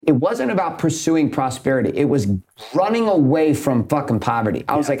it wasn't about pursuing prosperity. It was running away from fucking poverty.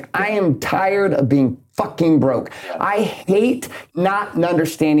 I was like, I am tired of being fucking broke. I hate not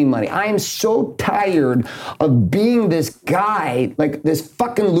understanding money. I am so tired of being this guy, like this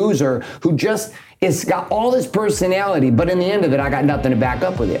fucking loser who just is got all this personality, but in the end of it, I got nothing to back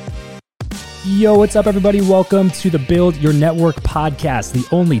up with it. Yo, what's up, everybody? Welcome to the Build Your Network podcast, the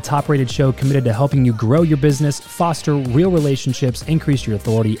only top-rated show committed to helping you grow your business, foster real relationships, increase your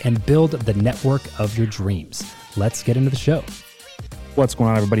authority, and build the network of your dreams. Let's get into the show. What's going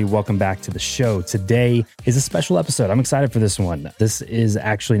on, everybody? Welcome back to the show. Today is a special episode. I'm excited for this one. This is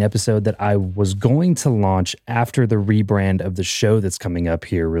actually an episode that I was going to launch after the rebrand of the show that's coming up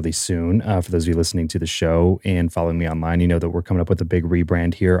here really soon. For those of you listening to the show and following me online, you know that we're coming up with a big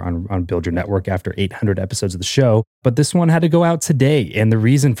rebrand here on Build Your Network after 800 episodes of the show. But this one had to go out today. And the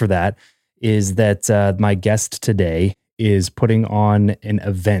reason for that is that my guest today is putting on an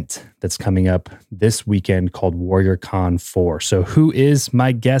event that's coming up this weekend called WarriorCon 4. So who is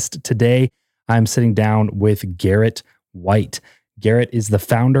my guest today? I'm sitting down with Garrett White. Garrett is the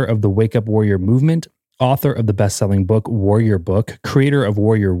founder of the Wake Up Warrior movement, author of the best-selling book, Warrior Book, creator of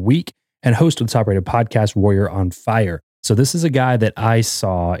Warrior Week, and host of the top-rated podcast, Warrior on Fire. So this is a guy that I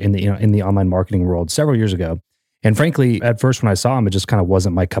saw in the online marketing world several years ago. And frankly, at first when I saw him, it just kind of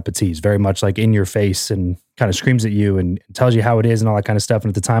wasn't my cup of tea. It's very much like in your face and kind of screams at you and tells you how it is and all that kind of stuff. And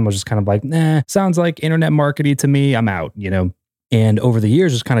at the time, I was just kind of like, nah, sounds like internet marketing to me. I'm out, you know. And over the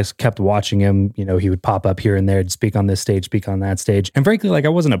years, just kind of kept watching him. You know, he would pop up here and there to speak on this stage, speak on that stage. And frankly, like I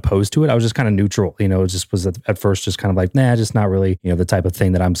wasn't opposed to it. I was just kind of neutral. You know, it just was at first just kind of like, nah, just not really, you know, the type of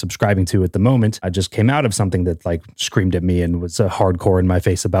thing that I'm subscribing to at the moment. I just came out of something that like screamed at me and was hardcore in my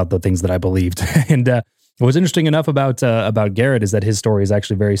face about the things that I believed. And what's interesting enough about Garrett is that his story is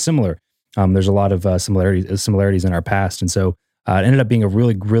actually very similar. There's a lot of similarities in our past. And so it ended up being a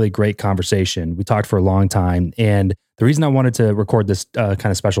really, really great conversation. We talked for a long time. And the reason I wanted to record this kind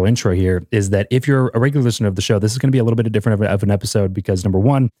of special intro here is that if you're a regular listener of the show, this is going to be a little bit different of an episode because number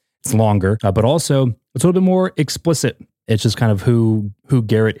one, it's longer, but also it's a little bit more explicit. It's just kind of who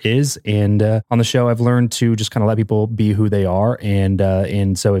Garrett is. And on the show, I've learned to just kind of let people be who they are.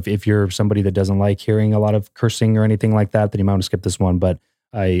 And so if you're somebody that doesn't like hearing a lot of cursing or anything like that, then you might want to skip this one. But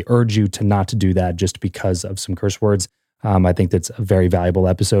I urge you to not to do that just because of some curse words. I think that's a very valuable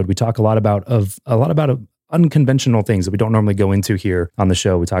episode. We talk a lot about unconventional things that we don't normally go into here on the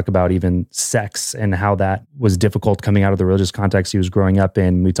show. We talk about even sex and how that was difficult coming out of the religious context he was growing up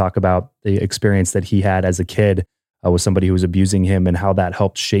in. We talk about the experience that he had as a kid with somebody who was abusing him and how that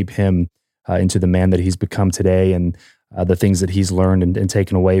helped shape him into the man that he's become today and the things that he's learned and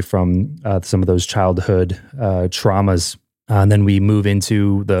taken away from some of those childhood traumas. And then we move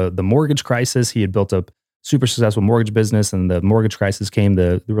into the mortgage crisis. He had built a super successful mortgage business, and the mortgage crisis came,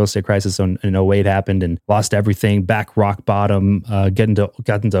 the real estate crisis in 08 happened and lost everything, back rock bottom, got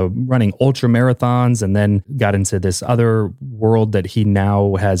into running ultra marathons, and then got into this other world that he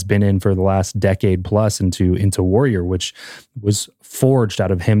now has been in for the last decade plus into Warrior, which was forged out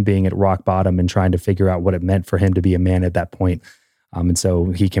of him being at rock bottom and trying to figure out what it meant for him to be a man at that point. And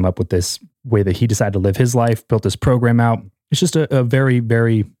so he came up with this way that he decided to live his life, built this program out. It's just a very,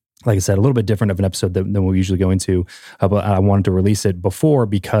 very, like I said, a little bit different of an episode than we usually go into, but I wanted to release it before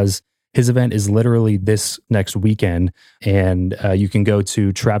because his event is literally this next weekend, and you can go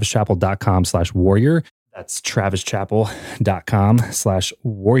to travischapel.com/warrior. That's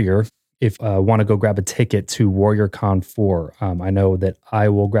travischapel.com/warrior. If want to go grab a ticket to WarriorCon 4. I know that I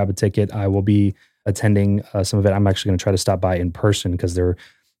will grab a ticket. I will be attending some of it. I'm actually going to try to stop by in person because they're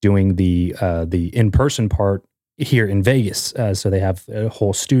doing the in-person part here in Vegas. So they have a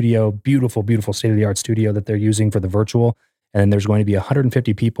whole studio, beautiful, beautiful state-of-the-art studio that they're using for the virtual. And then there's going to be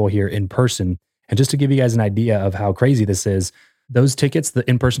 150 people here in person. And just to give you guys an idea of how crazy this is, those tickets, the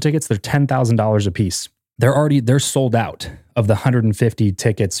in-person tickets, they're $10,000 a piece. They're sold out of the 150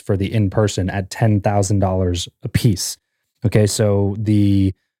 tickets for the in-person at $10,000 a piece. Okay, so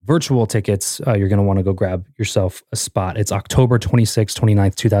the virtual tickets, you're going to want to go grab yourself a spot. It's October 26th,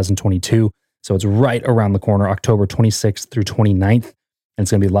 29th, 2022. So it's right around the corner, October 26th through 29th. And it's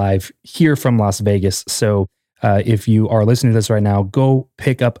going to be live here from Las Vegas. So if you are listening to this right now, go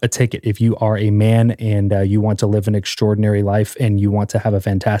pick up a ticket. If you are a man and you want to live an extraordinary life and you want to have a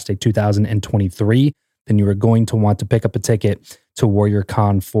fantastic 2023, then you are going to want to pick up a ticket to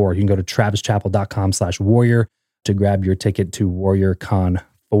WarriorCon 4. You can go to travischapel.com/warrior to grab your ticket to WarriorCon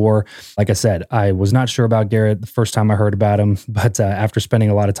 4. Like I said, I was not sure about Garrett the first time I heard about him, but after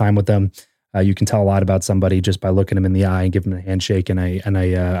spending a lot of time with him, You can tell a lot about somebody just by looking them in the eye and giving them a handshake. And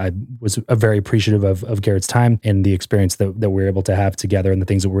I was very appreciative of Garrett's time and the experience that we were able to have together and the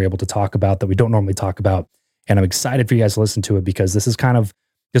things that we're able to talk about that we don't normally talk about. And I'm excited for you guys to listen to it because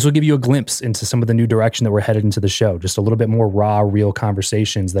this will give you a glimpse into some of the new direction that we're headed into the show. Just a little bit more raw, real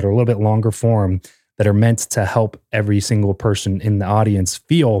conversations that are a little bit longer form that are meant to help every single person in the audience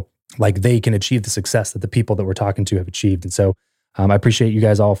feel like they can achieve the success that the people that we're talking to have achieved. And so I appreciate you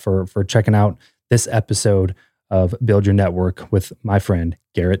guys all for checking out this episode of Build Your Network with my friend,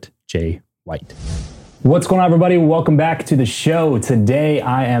 Garrett J. White. What's going on, everybody? Welcome back to the show. Today,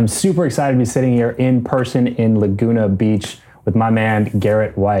 I am super excited to be sitting here in person in Laguna Beach with my man,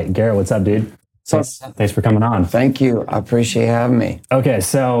 Garrett White. Garrett, what's up, dude? Thanks for coming on. Thank you. I appreciate having me. Okay,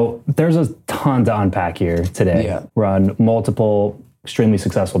 so there's a ton to unpack here today. Yeah. Run multiple extremely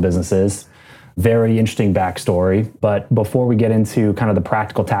successful businesses. Very interesting backstory. But before we get into kind of the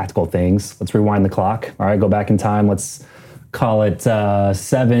practical, tactical things, let's rewind the clock. All right, go back in time. Let's call it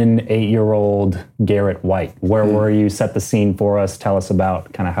 7-8-year-old Garrett White. Where were you? Set the scene for us. Tell us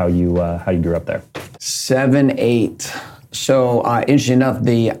about kind of how you grew up there. 7, 8. So interesting enough,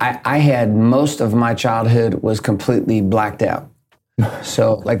 I had most of my childhood was completely blacked out.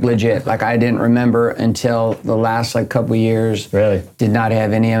 So like legit, like I didn't remember until the last like couple years. Really? Did not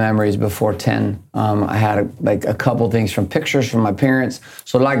have any memories before 10. I had a couple things from pictures from my parents.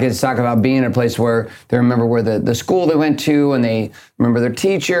 So like it's talk about being in a place where they remember where the school they went to and they remember their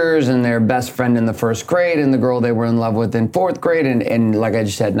teachers and their best friend in the first grade and the girl they were in love with in fourth grade. And like I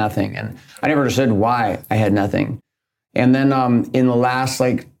just had nothing. And I never understood why I had nothing. And then in the last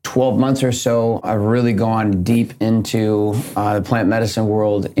like 12 months or so, I've really gone deep into the plant medicine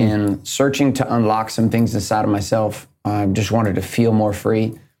world in searching to unlock some things inside of myself. I just wanted to feel more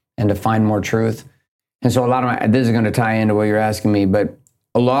free and to find more truth. And so a lot of this is going to tie into what you're asking me, but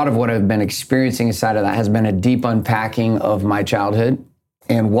a lot of what I've been experiencing inside of that has been a deep unpacking of my childhood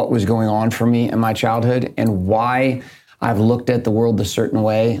and what was going on for me in my childhood and why I've looked at the world a certain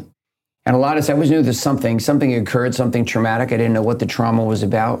way. And a lot of times I always knew there's something occurred, something traumatic. I didn't know what the trauma was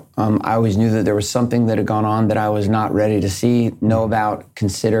about. I always knew that there was something that had gone on that I was not ready to see, know about,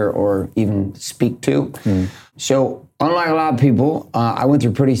 consider, or even speak to. So unlike a lot of people, I went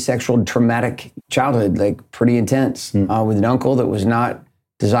through pretty sexual traumatic childhood, like pretty intense, with an uncle that was not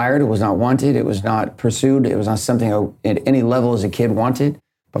desired, it was not wanted, it was not pursued, it was not something I, at any level as a kid wanted.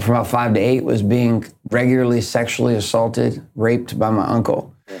 But from about 5 to 8 was being regularly sexually assaulted, raped by my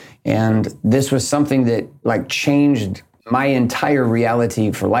uncle. And this was something that like changed my entire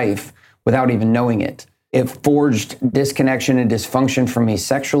reality for life without even knowing it. It forged disconnection and dysfunction for me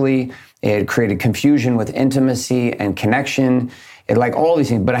sexually. It created confusion with intimacy and connection. It like all these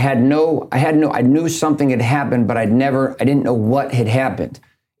things, but I knew something had happened, but I didn't know what had happened.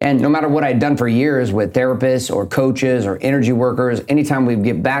 And no matter what I'd done for years with therapists or coaches or energy workers, anytime we'd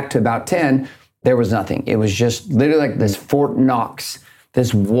get back to about 10, there was nothing. It was just literally like this Fort Knox,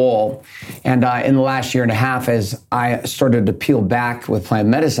 this wall. And in the last year and a half, as I started to peel back with plant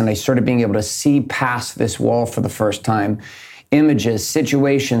medicine, I started being able to see past this wall for the first time. Images,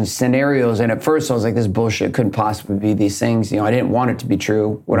 situations, scenarios. And at first I was like, this bullshit couldn't possibly be these things. You know, I didn't want it to be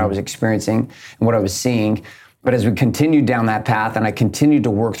true, what I was experiencing and what I was seeing. But as we continued down that path and I continued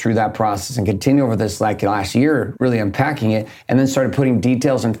to work through that process and continue over this like last year, really unpacking it, and then started putting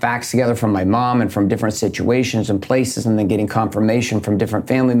details and facts together from my mom and from different situations and places and then getting confirmation from different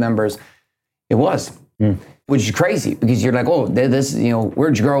family members, it was, which is crazy because you're like, oh, this, you know,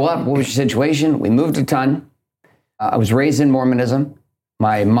 where'd you grow up? What was your situation? We moved a ton. I was raised in Mormonism.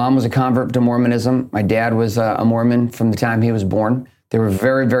 My mom was a convert to Mormonism. My dad was a Mormon from the time he was born. They were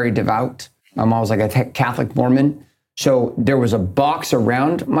very, very devout. My mom was like a Catholic Mormon. So there was a box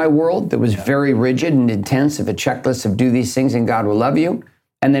around my world that was very rigid and intense of a checklist of do these things and God will love you.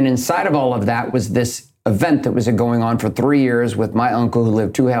 And then inside of all of that was this event that was going on for 3 years with my uncle who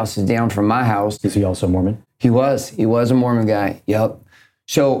lived 2 houses down from my house. Is he also Mormon? He was a Mormon guy. Yep.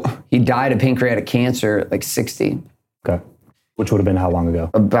 So he died of pancreatic cancer at like 60. Okay. Which would have been how long ago?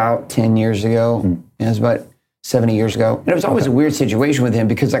 About 10 years ago. It was about 70 years ago. And it was always a weird situation with him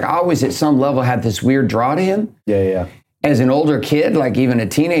because like I always at some level had this weird draw to him. Yeah. As an older kid, like even a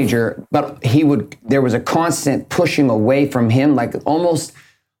teenager, but there was a constant pushing away from him, like almost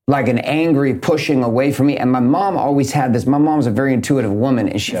like an angry pushing away from me. And my mom always had this. My mom's a very intuitive woman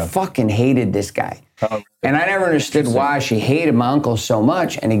and she fucking hated this guy. Oh, and I never understood why she hated my uncle so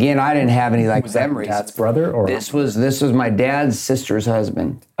much. And again, I didn't have any like memories. Dad's brother, or this was my dad's sister's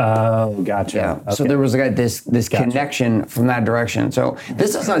husband. Oh, gotcha. Yeah. Okay. So there was like this connection from that direction. So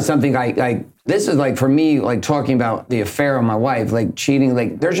this is not something I this is like, for me, like talking about the affair of my wife, like cheating,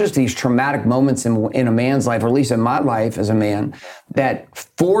 like there's just these traumatic moments in a man's life, or at least in my life as a man, that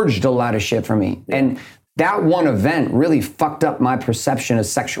forged a lot of shit for me. And that one event really fucked up my perception of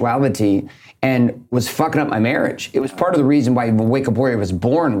sexuality and was fucking up my marriage. It was part of the reason why Wake Up Warrior was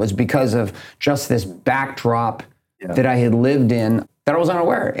born, was because of just this backdrop that I had lived in that I was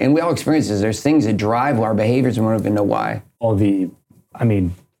unaware. And we all experience this. There's things that drive our behaviors and we don't even know why. Well, the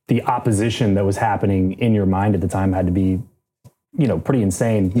opposition that was happening in your mind at the time had to be, pretty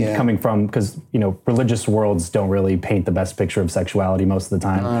insane coming from, because, religious worlds don't really paint the best picture of sexuality most of the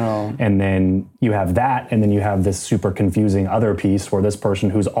time. And then you have that, and then you have this super confusing other piece where this person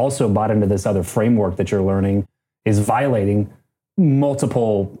who's also bought into this other framework that you're learning is violating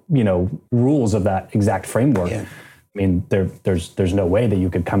multiple, rules of that exact framework. I mean, there's no way that you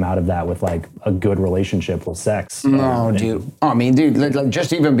could come out of that with like a good relationship with sex. No, dude. I mean, dude, like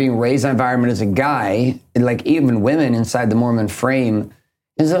just even being raised in an environment as a guy, like even women inside the Mormon frame,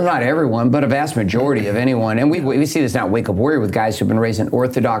 this is not everyone, but a vast majority of anyone. And we see this now at Wake Up Warrior with guys who've been raised in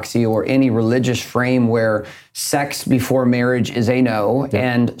orthodoxy or any religious frame where sex before marriage is a no.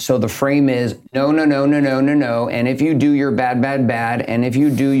 And so the frame is no. And if you do, you're bad. And if you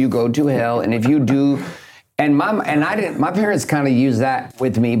do, you go to hell. And if you do... And my parents kind of use that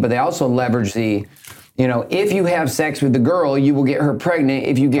with me, but they also leverage the, if you have sex with the girl, you will get her pregnant.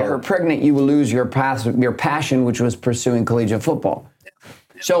 If you get her pregnant, you will lose your passion, which was pursuing collegiate football.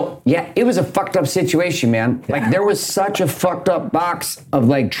 So yeah, it was a fucked up situation, man. Like there was such a fucked up box of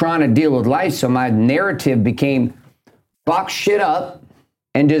like trying to deal with life. So my narrative became box shit up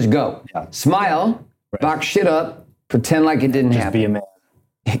and just go. Smile, box shit up, pretend like it didn't happen. Be a man.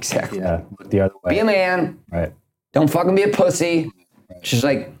 Exactly. Yeah, look the other way. Be a man. Right. Don't fucking be a pussy. Just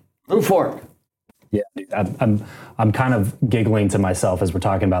like move forward. Yeah, dude, I'm kind of giggling to myself as we're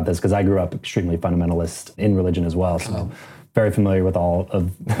talking about this because I grew up extremely fundamentalist in religion as well. So very familiar with all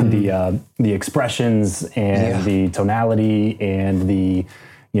of the expressions and the tonality and the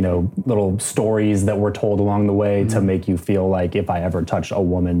little stories that were told along the way to make you feel like if I ever touch a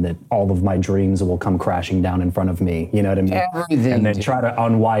woman that all of my dreams will come crashing down in front of me. You know what I mean? Everything, and then try to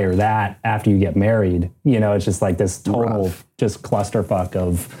unwire that after you get married. It's just like this total just clusterfuck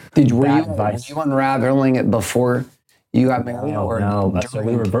of bad advice. Were you unraveling it before you got married? No. So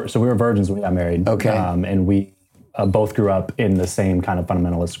we were virgins when we got married. Okay. And we both grew up in the same kind of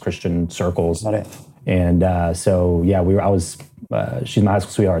fundamentalist Christian circles. Got it. And she's my high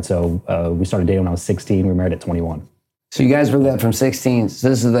school sweetheart. So we started dating when I was 16. We were married at 21. So you guys were there from 16. So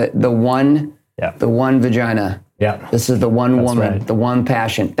this is the one vagina. Yeah. This is the one woman, right. the one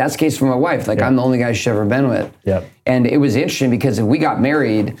passion. That's the case for my wife. Like I'm the only guy she's ever been with. Yeah. And it was interesting because if we got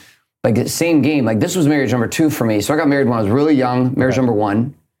married, like the same game, like this was marriage number 2 for me. So I got married when I was really young, marriage number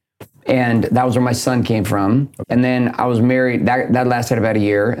 1. And that was where my son came from. Okay. And then I was married, that lasted about a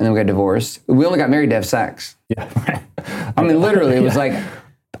year, and then we got divorced. We only got married to have sex. Yeah. I mean, literally, it was like,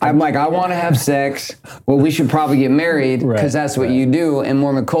 I'm like, I want to have sex. Well, we should probably get married because that's what you do in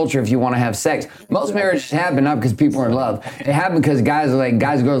Mormon culture if you want to have sex. Most marriages happen not because people are in love. It happened because guys and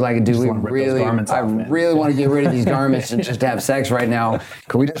girls like, dude, I really want to get rid of these garments and just have sex right now.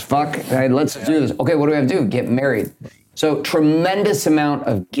 Can we just fuck? Right, let's do this. Okay, what do we have to do? Get married. So tremendous amount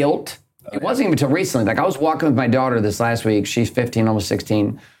of guilt. It wasn't even until recently. Like I was walking with my daughter this last week. She's 15, almost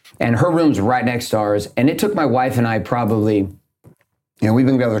 16. And her room's right next to ours. And it took my wife and I probably, we've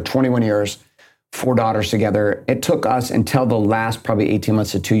been together 21 years, 4 daughters together. It took us until the last probably 18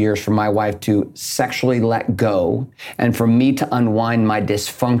 months to 2 years for my wife to sexually let go and for me to unwind my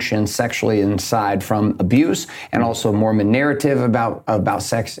dysfunction sexually inside from abuse and also Mormon narrative about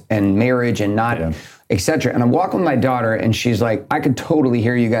sex and marriage and not, et cetera. And I'm walking with my daughter and she's like, I could totally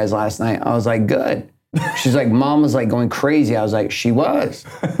hear you guys last night. I was like, good. She's like, Mom was like going crazy. I was like, she was.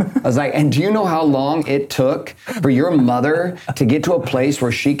 I was like, and do you know how long it took for your mother to get to a place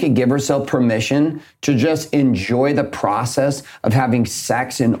where she could give herself permission to just enjoy the process of having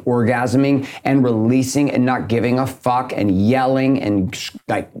sex and orgasming and releasing and not giving a fuck and yelling and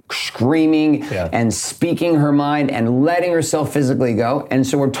like screaming and speaking her mind and letting herself physically go? And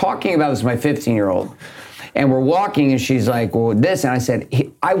so we're talking about this with my 15-year-old and we're walking and she's like, well, this. And I said,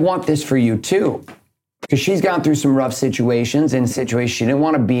 I want this for you too. Because she's gone through some rough situations and situations she didn't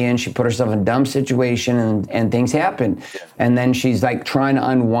want to be in. She put herself in a dumb situation and things happened. And then she's like trying to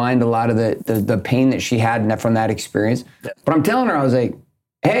unwind a lot of the pain that she had from that experience. But I'm telling her, I was like,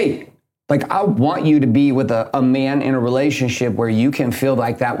 hey, like I want you to be with a man in a relationship where you can feel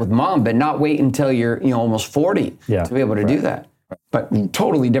like that with Mom, but not wait until you're almost 40 to be able to do that. But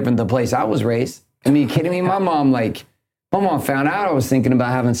totally different than the place I was raised. I mean, you kidding me? My mom, like, My mom found out I was thinking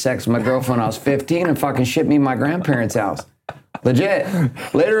about having sex with my girlfriend when I was 15 and fucking shipped me to my grandparents' house. Legit.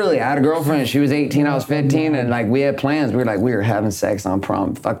 Literally, I had a girlfriend. She was 18, I was 15, and like we had plans. We were having sex on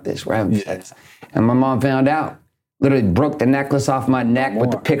prom. Fuck this, we're having sex. And my mom found out. Literally broke the necklace off my neck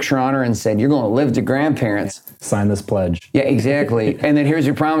with the picture on her and said, "You're going to live with your grandparents. Sign this pledge." Yeah, exactly. And then here's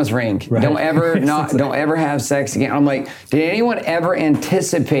your promise ring. Right. Don't ever have sex again. I'm like, did anyone ever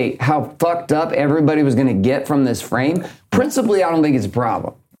anticipate how fucked up everybody was going to get from this frame? Principally, I don't think it's a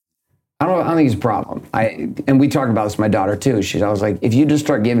problem. I don't think it's a problem. And we talked about this with my daughter too. I was like, if you just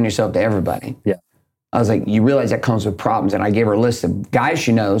start giving yourself to everybody, I was like, you realize that comes with problems. And I gave her a list of guys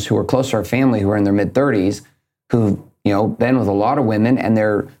she knows who are close to her family who are in their mid-30s who've, been with a lot of women, and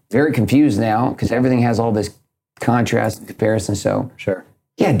they're very confused now because everything has all this contrast and comparison. So, sure.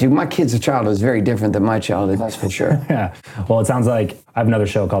 Yeah, dude, my kid's childhood is very different than my childhood, that's for sure. Yeah. Well, it sounds like I have another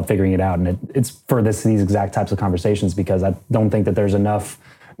show called Figuring It Out, and it's for these exact types of conversations because I don't think that there's enough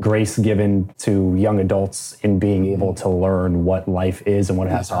grace given to young adults in being able to learn what life is and what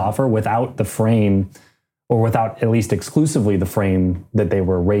it has to offer without the frame, or without at least exclusively the frame that they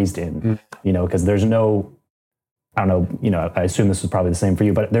were raised in, because there's no, I don't know, I assume this is probably the same for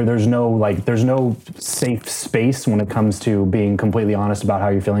you, but there's no safe space when it comes to being completely honest about how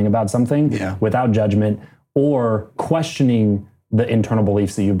you're feeling about something without judgment or questioning the internal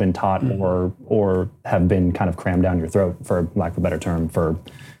beliefs that you've been taught or have been kind of crammed down your throat, for lack of a better term, for,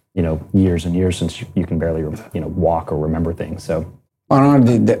 years and years since you can barely, walk or remember things. So I don't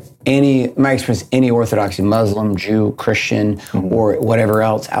know my experience, any Orthodoxy, Muslim, Jew, Christian, or whatever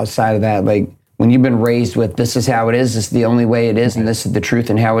else outside of that, like, when you've been raised with this is how it is, this is the only way it is, and this is the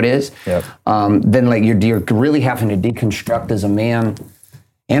truth and how it is, then like you're really having to deconstruct as a man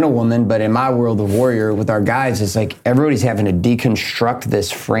and a woman. But in my world, the warrior, with our guys, it's like everybody's having to deconstruct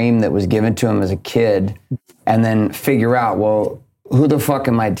this frame that was given to them as a kid and then figure out, well, who the fuck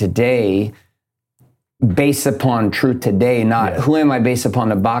am I today based upon truth today, not who am I based upon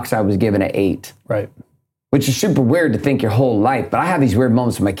the box I was given at 8. Right. Which is super weird to think your whole life. But I have these weird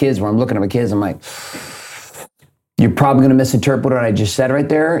moments with my kids where I'm looking at my kids, I'm like, you're probably going to misinterpret what I just said right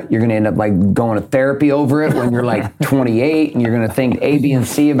there. You're going to end up like going to therapy over it when you're like 28, and you're going to think A, B, and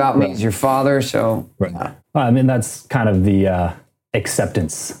C about me as your father. So, well, I mean, that's kind of the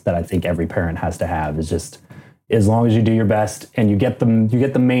acceptance that I think every parent has to have, is just as long as you do your best and you get the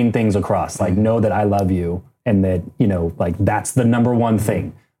main things across, like know that I love you, and that, like that's the number one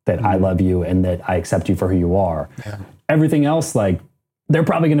thing. That I love you and that I accept you for who you are. Yeah. Everything else, like, they're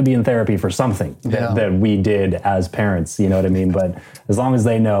probably going to be in therapy for something that we did as parents, you know what I mean? But as long as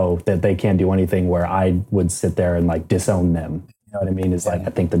they know that they can't do anything where I would sit there and like disown them, you know what I mean? Is like,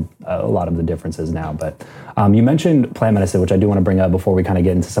 I think a lot of the differences now. But you mentioned plant medicine, which I do want to bring up before we kind of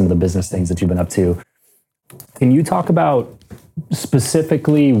get into some of the business things that you've been up to. Can you talk about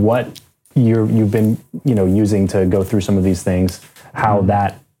specifically what you've been, using to go through some of these things, how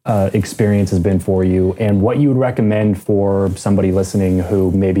that experience has been for you, and what you would recommend for somebody listening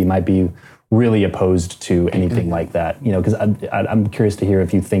who maybe might be really opposed to anything like that? Because I'm curious to hear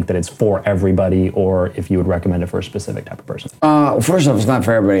if you think that it's for everybody or if you would recommend it for a specific type of person. First off, it's not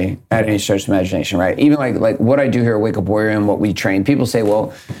for everybody at any stretch of imagination, right? Even like what I do here at Wake Up Warrior and what we train, people say,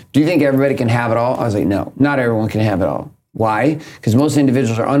 well, do you think everybody can have it all? I was like, no, not everyone can have it all. Why? Because most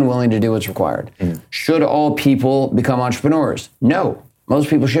individuals are unwilling to do what's required. Should all people become entrepreneurs? No. Most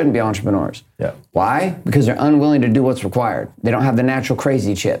people shouldn't be entrepreneurs. Yeah. Why? Because they're unwilling to do what's required. They don't have the natural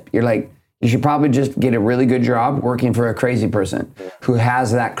crazy chip. You're like, you should probably just get a really good job working for a crazy person who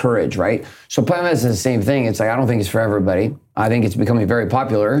has that courage, right? So plant medicine is the same thing. It's like, I don't think it's for everybody. I think it's becoming very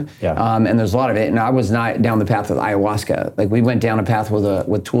popular, and there's a lot of it. And I was not down the path with ayahuasca. Like, we went down a path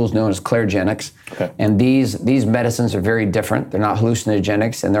with tools known as clairgenics. Okay. And these medicines are very different. They're not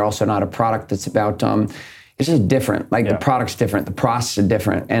hallucinogenics, and they're also not a product that's about it's just different. Like the product's different, the process is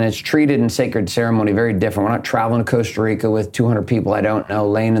different, and it's treated in sacred ceremony very different. We're not traveling to Costa Rica with 200 people I don't know,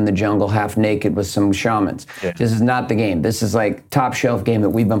 laying in the jungle half naked with some shamans. Yeah. This is not the game. This is like top shelf game that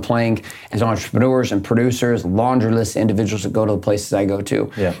we've been playing as entrepreneurs and producers, laundry list individuals that go to the places I go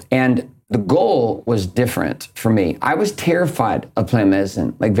to. Yeah. And the goal was different for me. I was terrified of plant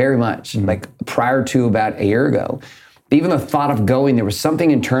medicine, like very much, like prior to about a year ago. Even the thought of going, there was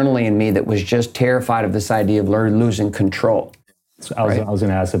something internally in me that was just terrified of this idea of losing control. So I was going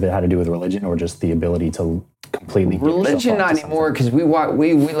to ask if it had to do with religion or just the ability to completely... Religion, not anymore, because we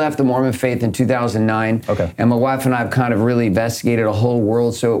left the Mormon faith in 2009. Okay. And my wife and I have kind of really investigated a whole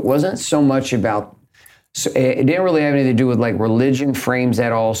world. So it wasn't so much about... So it didn't really have anything to do with like religion frames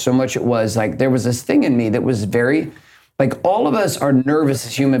at all. So much it was like there was this thing in me that was very... Like all of us are nervous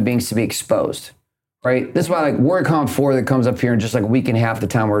as human beings to be exposed. right? This is why like WarriorCon 4 that comes up here in just like a week and a half the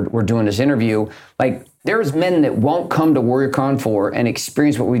time we're doing this interview, like there's men that won't come to WarriorCon 4 and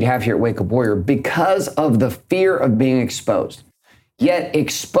experience what we'd have here at Wake Up Warrior because of the fear of being exposed. Yet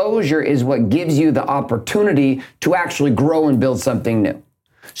exposure is what gives you the opportunity to actually grow and build something new.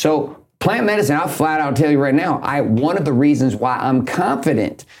 So plant medicine, I'll flat out tell you right now, one of the reasons why I'm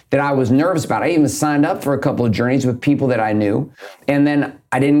confident that I was nervous about it, I even signed up for a couple of journeys with people that I knew, and then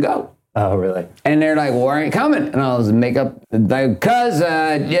I didn't go. Oh, really? And they're like, well, why aren't you coming? And I was because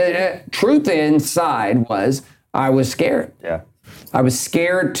truth inside was I was scared. Yeah. I was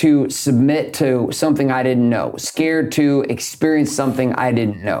scared to submit to something I didn't know, scared to experience something I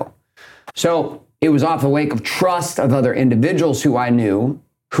didn't know. So it was off the wake of trust of other individuals who I knew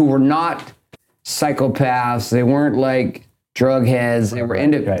who were not psychopaths. They weren't like drug heads. They were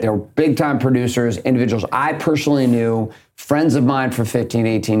they were big time producers, individuals I personally knew. Friends of mine for 15,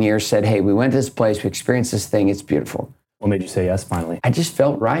 18 years said, hey, we went to this place, we experienced this thing, it's beautiful. What made you say yes finally? I just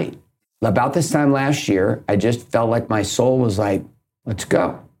felt right. About this time last year, I just felt like my soul was like, let's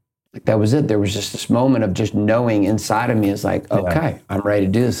go. Like that was it. There was just this moment of just knowing inside of me is like, okay, I'm ready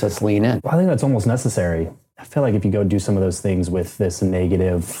to do this. Let's lean in. Well, I think that's almost necessary. I feel like if you go do some of those things with this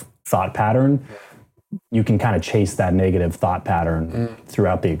negative thought pattern, you can kind of chase that negative thought pattern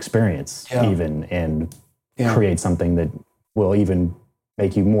throughout the experience even and create something that will even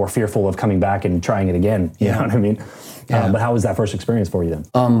make you more fearful of coming back and trying it again. You know what I mean? But how was that first experience for you then?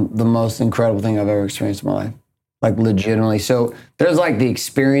 The most incredible thing I've ever experienced in my life. Like legitimately. So there's like the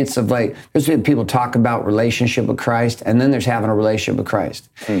experience of like, there's when people talk about relationship with Christ, and then there's having a relationship with Christ.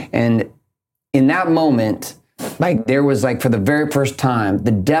 And in that moment, like there was like for the very first time,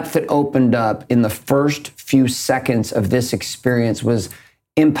 the depth that opened up in the first few seconds of this experience was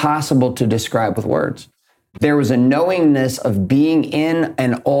impossible to describe with words. There was a knowingness of being in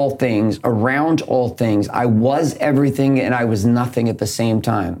and all things, around all things. I was everything and I was nothing at the same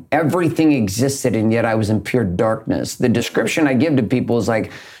time. Everything existed and yet I was in pure darkness. The description I give to people is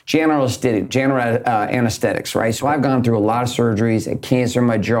like general anesthetics, right? So I've gone through a lot of surgeries, a cancer in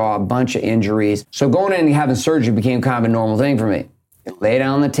my jaw, a bunch of injuries. So going in and having surgery became kind of a normal thing for me. You lay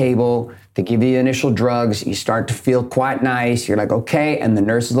down on the table, they give you the initial drugs, you start to feel quite nice, you're like, okay, and the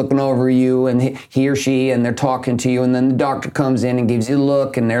nurse is looking over you, and he or she, and they're talking to you, and then the doctor comes in and gives you a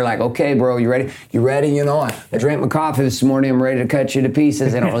look, and they're like, okay, bro, you ready? You ready? You know, I drank my coffee this morning, I'm ready to cut you to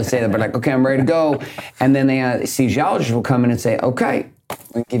pieces. They don't really say that, but like, okay, I'm ready to go. And then the anesthesiologist will come in and say, okay,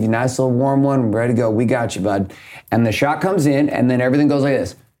 we'll give you a nice little warm one, we're ready to go, we got you, bud. And the shot comes in, and then everything goes like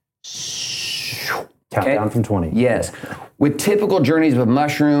this. Countdown from 20. Yes. With typical journeys with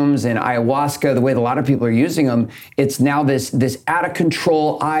mushrooms and ayahuasca, the way that a lot of people are using them, it's now this out of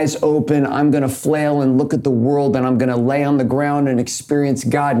control, eyes open, I'm going to flail and look at the world and I'm going to lay on the ground and experience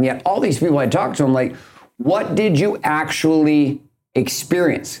God. And yet all these people I talk to, I'm like, what did you actually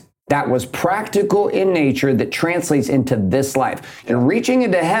experience that was practical in nature that translates into this life? You're reaching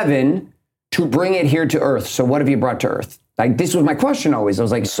into heaven to bring it here to earth. So what have you brought to earth? Like, this was my question always. I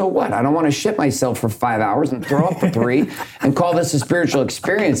was like, so what? I don't want to shit myself for 5 hours and throw up for 3 and call this a spiritual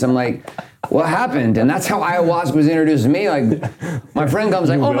experience. I'm like, what happened? And that's how ayahuasca was introduced to me. Like, my friend comes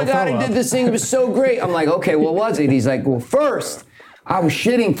like, oh my God, I did this thing. It was so great. I'm like, okay, what was it? He's like, well, first, I was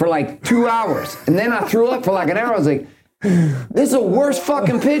shitting for like 2 hours. And then I threw up for like an hour. I was like, this is the worst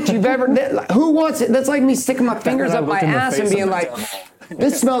fucking pitch you've ever did. Who wants it? That's like me sticking my fingers up my ass and being like,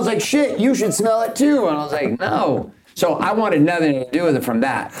 this smells like shit. You should smell it too. And I was like, no. So I wanted nothing to do with it from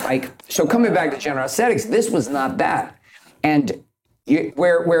that. Like, so coming back to general aesthetics, this was not that. And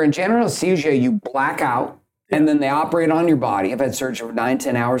where in general anesthesia, you black out and then they operate on your body. I've had surgery for 9,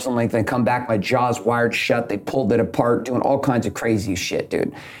 10 hours, something like that. They come back, my jaw's wired shut. They pulled it apart, doing all kinds of crazy shit,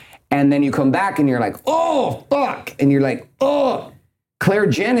 dude. And then you come back and you're like, oh, fuck. And you're like, oh.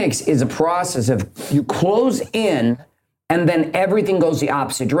 Clairgenics is a process of you close in and then everything goes the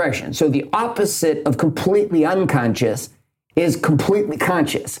opposite direction. So the opposite of completely unconscious is completely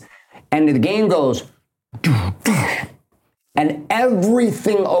conscious. And the game goes, and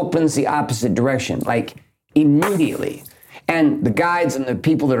everything opens the opposite direction, like immediately. And the guides and the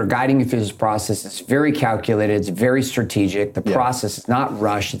people that are guiding you through this process, it's very calculated, it's very strategic. The process is not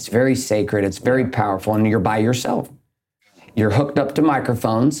rushed, it's very sacred, it's very powerful, and you're by yourself. You're hooked up to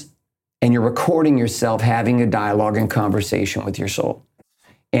microphones, and you're recording yourself having a dialogue and conversation with your soul.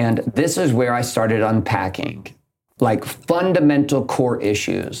 And this is where I started unpacking like fundamental core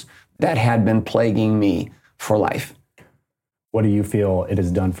issues that had been plaguing me for life. What do you feel it has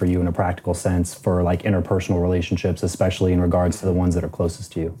done for you in a practical sense for like interpersonal relationships, especially in regards to the ones that are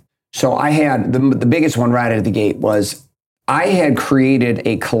closest to you? So I had, the biggest one right out of the gate was I had created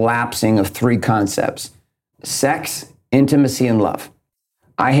a collapsing of three concepts: sex, intimacy, and love.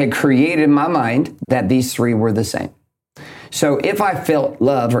 I had created in my mind that these three were the same. So if I felt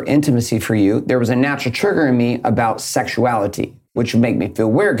love or intimacy for you, there was a natural trigger in me about sexuality, which would make me feel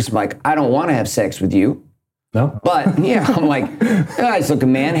weird because I'm like, I don't want to have sex with you. No. But yeah, I'm like, nice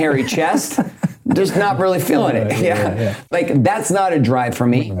looking man, hairy chest. Just not really feeling it. Yeah. Like that's not a drive for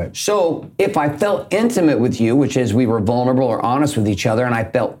me. Right. So if I felt intimate with you, which is we were vulnerable or honest with each other, and I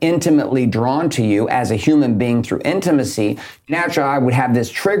felt intimately drawn to you as a human being through intimacy, naturally I would have this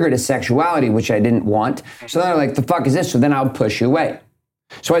trigger to sexuality, which I didn't want. So then I'm like, the fuck is this? So then I would push you away.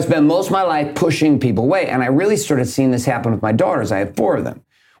 So I spent most of my life pushing people away. And I really started seeing this happen with my daughters. I have 4 of them.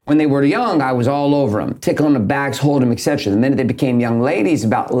 When they were young, I was all over them, tickling the backs, hold them, etc. The minute they became young ladies,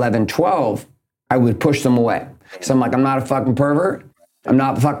 about 11, 12, I would push them away. So I'm like, I'm not a fucking pervert. I'm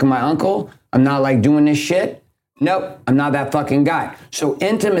not fucking my uncle. I'm not like doing this shit. Nope, I'm not that fucking guy. So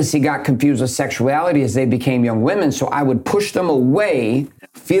intimacy got confused with sexuality as they became young women. So I would push them away,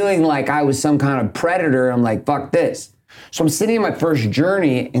 feeling like I was some kind of predator. I'm like, fuck this. So I'm sitting in my first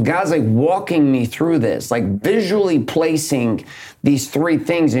journey and God's like walking me through this, like visually placing these 3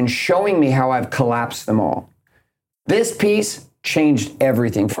 things and showing me how I've collapsed them all. This piece changed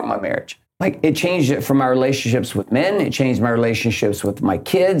everything from my marriage. Like it changed it from my relationships with men. It changed my relationships with my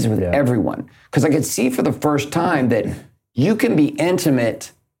kids, with everyone. Because I could see for the first time that you can be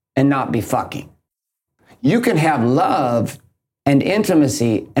intimate and not be fucking. You can have love and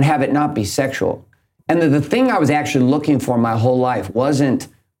intimacy and have it not be sexual. And the thing I was actually looking for my whole life wasn't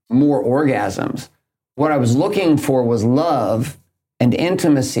more orgasms. What I was looking for was love and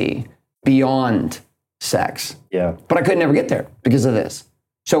intimacy beyond sex. Yeah. But I could never get there because of this.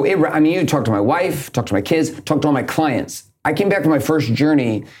 So, you talk to my wife, talk to my kids, talk to all my clients. I came back to my first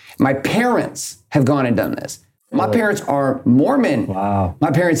journey. My parents have gone and done this. My parents are Mormon. Wow.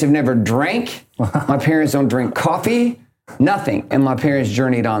 My parents have never drank. My parents don't drink coffee, nothing. And my parents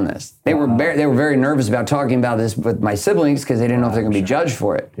journeyed on this. They were very nervous about talking about this with my siblings because they didn't know if they're going to be judged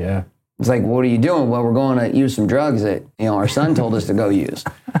for it. Yeah. It's like, what are you doing? Well, we're going to use some drugs that our son told us to go use.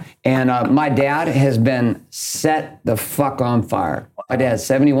 And my dad has been set the fuck on fire. My dad's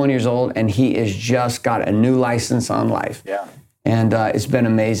 71 years old, and he has just got a new license on life. Yeah. And it's been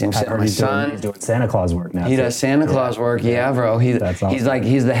amazing. He's doing Santa Claus work now. He does Santa Claus work, yeah, bro. Awesome.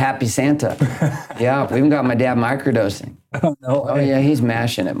 He's the happy Santa. Yeah, we even got my dad microdosing. Oh, yeah, he's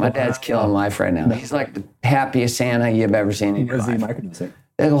mashing it. My dad's killing life right now. He's like the happiest Santa you've ever seen in your life. What is he microdosing?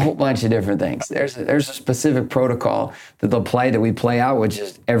 There's a whole bunch of different things. There's a specific protocol that we play out, which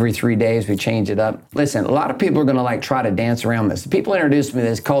is every 3 days we change it up. Listen, a lot of people are going to like try to dance around this. People introduced me to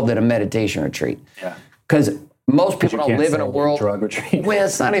this, called it a meditation retreat. Yeah. Because most people don't live in a world. Drug retreat. Well,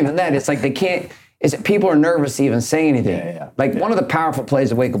 it's not even that. It's like they can't. People are nervous to even say anything. One of the powerful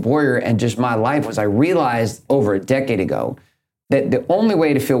plays of Wake Up Warrior and just my life was I realized over a decade ago that the only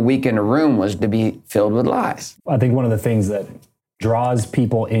way to feel weak in a room was to be filled with lies. I think one of the things that draws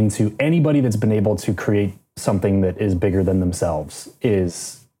people into anybody that's been able to create something that is bigger than themselves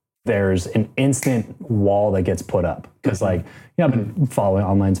is there's an instant wall that gets put up. Because I've been following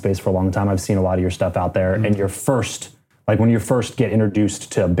online space for a long time. I've seen a lot of your stuff out there. And when you first get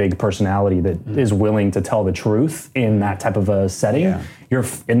introduced to a big personality that is willing to tell the truth in that type of a setting, your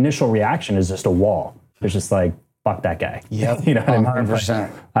initial reaction is just a wall. It's just like, fuck that guy. Yep. You know what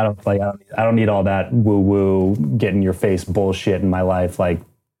 100%. I mean? I don't need all that woo-woo, get in your face bullshit in my life.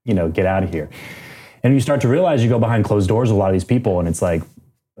 Get out of here. And you start to realize you go behind closed doors with a lot of these people, and it's like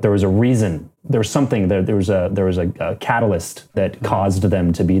there was a reason, there was something, there was a catalyst that caused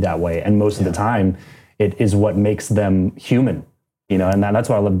them to be that way. And most of the time, it is what makes them human. And that's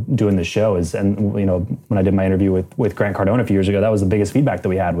why I love doing this show when I did my interview with Grant Cardone a few years ago, that was the biggest feedback that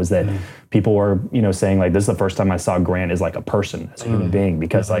we had was that people were, saying like, this is the first time I saw Grant as like a person, as a human being,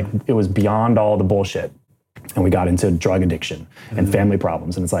 because it was beyond all the bullshit. And we got into drug addiction and family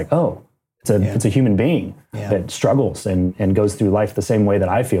problems. And it's like, oh, it's a human being that struggles and goes through life the same way that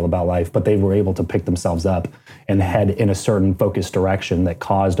I feel about life, but they were able to pick themselves up and head in a certain focused direction that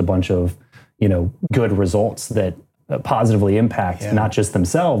caused a bunch of, good results that positively impact not just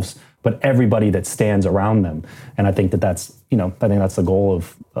themselves, but everybody that stands around them. And I think that's the goal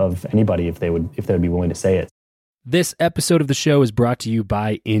of anybody if they would be willing to say it. This episode of the show is brought to you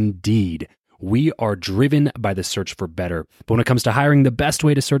by Indeed. We are driven by the search for better. But when it comes to hiring, the best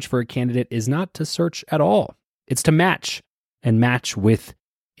way to search for a candidate is not to search at all. It's to match with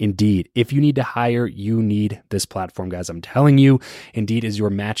Indeed. If you need to hire, you need this platform, guys. I'm telling you, Indeed is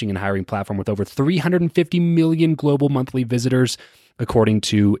your matching and hiring platform with over 350 million global monthly visitors, according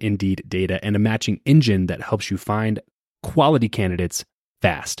to Indeed data, and a matching engine that helps you find quality candidates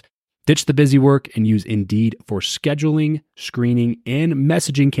fast. Ditch the busy work and use Indeed for scheduling, screening, and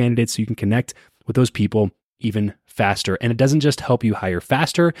messaging candidates so you can connect with those people even faster. And it doesn't just help you hire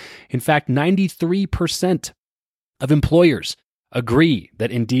faster. In fact, 93% of employers agree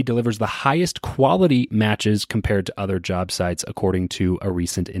that Indeed delivers the highest quality matches compared to other job sites, according to a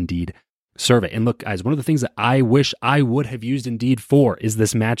recent Indeed survey. And look, guys, one of the things that I wish I would have used Indeed for is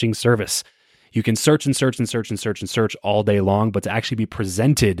this matching service. You can search and search and search and search and search all day long, but to actually be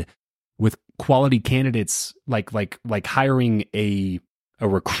presented with quality candidates, like hiring a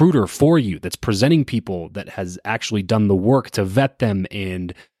recruiter for you that's presenting people that has actually done the work to vet them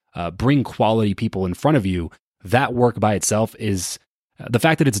and bring quality people in front of you, that work by itself is the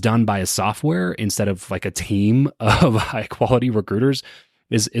fact that it's done by a software instead of like a team of high quality recruiters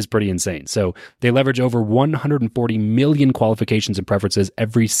is pretty insane. So they leverage over 140 million qualifications and preferences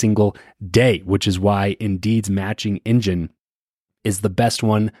every single day, which is why Indeed's matching engine is the best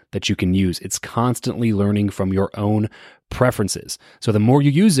one that you can use. It's constantly learning from your own preferences. So the more you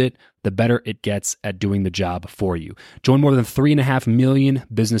use it, the better it gets at doing the job for you. Join more than 3.5 million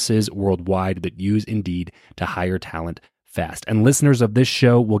businesses worldwide that use Indeed to hire talent fast. And listeners of this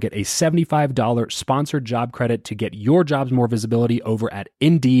show will get a $75 sponsored job credit to get your jobs more visibility over at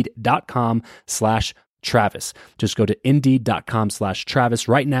Indeed.com/Travis. Just go to Indeed.com/Travis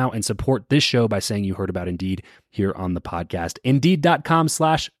right now and support this show by saying you heard about Indeed here on the podcast.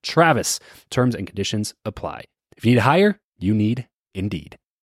 Indeed.com/Travis. Terms and conditions apply. If you need to hire, you need Indeed.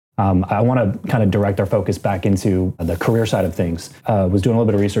 I want to kind of direct our focus back into the career side of things. Was doing a little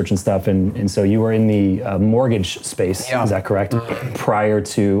bit of research and stuff, and so you were in the mortgage space, is that correct? Prior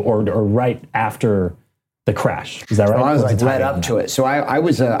to or right after the crash, is that right? Well, I was like led up to it. So I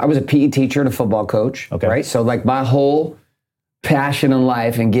was a PE teacher and a football coach, right? So like my whole passion in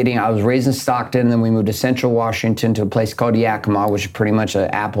life and I was raised in Stockton, then we moved to Central Washington to a place called Yakima, which is pretty much an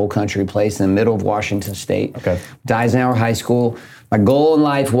apple country place in the middle of Washington State. Okay. Eisenhower High School. My goal in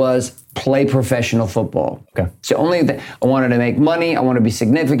life was play professional football. Okay. So I wanted to make money. I wanted to be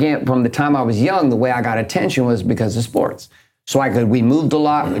significant. From the time I was young, the way I got attention was because of sports. So we moved a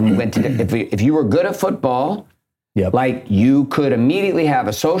lot. We went to if you were good at football, like you could immediately have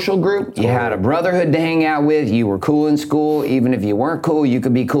a social group. You had a brotherhood to hang out with. You were cool in school. Even if you weren't cool, you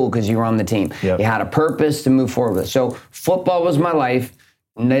could be cool because you were on the team. You had a purpose to move forward with. So football was my life.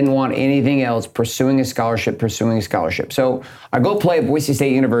 Didn't want anything else, pursuing a scholarship. So I go play at Boise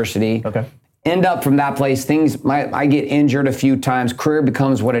State University. Okay. End up from that place, I get injured a few times. Career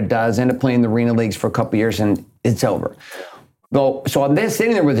becomes what it does. End up playing the arena leagues for a couple years and it's over. So I'm then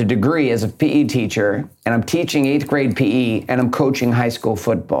sitting there with a degree as a PE teacher and I'm teaching 8th grade PE and I'm coaching high school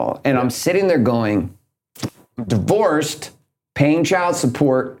football. And I'm sitting there going, I'm divorced, paying child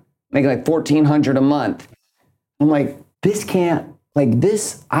support, making like $1,400 a month. I'm like, this can't. Like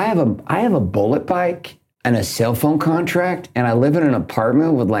this, I have a bullet bike and a cell phone contract, and I live in an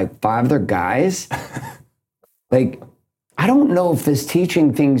apartment with like 5 other guys. Like, I don't know if this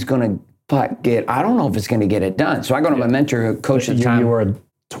teaching thing's gonna I don't know if it's gonna get it done. So I go to my mentor, who coached at the time. You were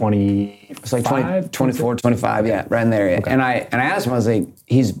 20. It's like 24, 25, yeah, right in there. Yeah. Okay. And I asked him, I was like,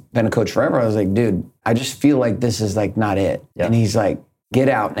 he's been a coach forever. I was like, dude, I just feel like this is like not it. Yeah. And he's like, get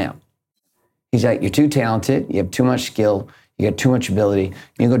out now. He's like, you're too talented. You have too much skill. You got too much ability.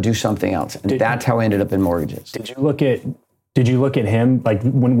 You go do something else. And that's how I ended up in mortgages. Did you look at him? Like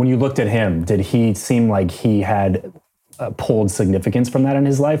when you looked at him, did he seem like he had pulled significance from that in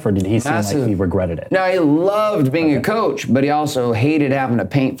his life, or did he seem like he regretted it? No, he loved being a coach, but he also hated having to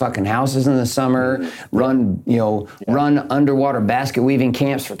paint fucking houses in the summer, run underwater basket weaving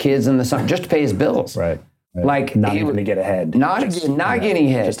camps for kids in the summer just to pay his bills. Right. Like not even to get ahead. Not getting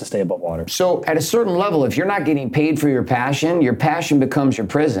ahead. Just to stay above water. So at a certain level, if you're not getting paid for your passion becomes your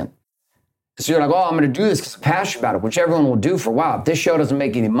prison. So you're like, oh, I'm going to do this because I'm passionate about it, which everyone will do for a while. If this show doesn't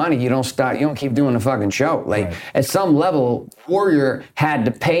make any money, you don't keep doing the fucking show. Like at some level, Warrior had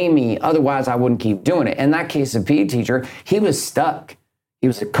to pay me, otherwise I wouldn't keep doing it. In that case, a PE teacher, he was stuck. He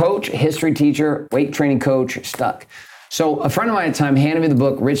was a coach, a history teacher, weight training coach, stuck. So a friend of mine at the time handed me the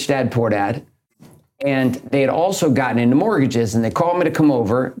book, Rich Dad, Poor Dad. And they had also gotten into mortgages, and they called me to come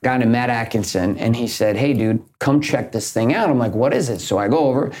over, guy named Matt Atkinson, and he said, hey, dude, come check this thing out. I'm like, what is it? So I go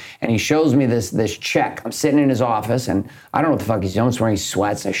over, and he shows me this check. I'm sitting in his office, and I don't know what the fuck he's doing. He's wearing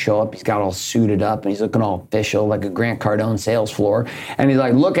sweats. I show up. He's got all suited up, and he's looking all official, like a Grant Cardone sales floor. And he's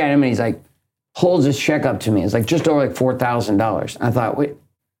like, look at him, and he's like, holds his check up to me. It's like just over like $4,000. I thought, wait,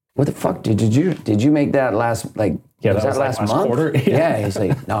 what the fuck? Did you make that last, like, was that last month? Quarter? Yeah. He's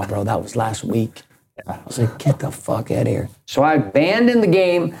like, no, bro, that was last week. I was like, get the fuck out of here. So I abandoned the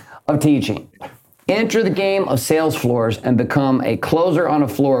game of teaching. enter the game of sales floors and become a closer on a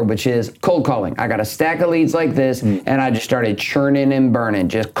floor, which is cold calling. I got a stack of leads like this, and I just started churning and burning,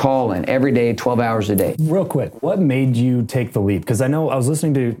 just calling every day, 12 hours a day. Real quick, what made you take the leap? Because I know I was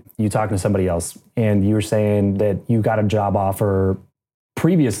listening to you talking to somebody else, and you were saying that you got a job offer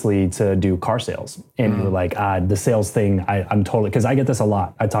previously to do car sales. And you were like, the sales thing, I'm totally, because I get this a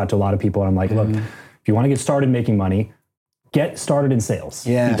lot. I talk to a lot of people, and I'm like, look, if you want to get started making money, get started in sales.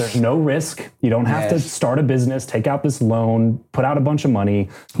 Yes. There's no risk. You don't have to start a business, take out this loan, put out a bunch of money.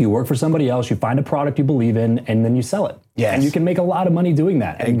 You work for somebody else, you find a product you believe in, and then you sell it. Yes. And you can make a lot of money doing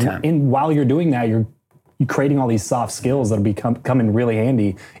that. And while you're doing that, you're creating all these soft skills that'll come in really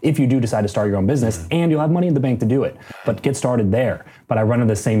handy if you do decide to start your own business, and you'll have money in the bank to do it. But get started there. But I run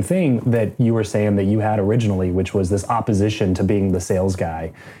into the same thing that you were saying that you had originally, which was this opposition to being the sales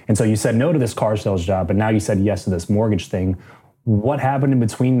guy. And so you said no to this car sales job, but now you said yes to this mortgage thing. What happened in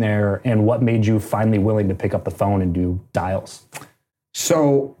between there, and what made you finally willing to pick up the phone and do dials?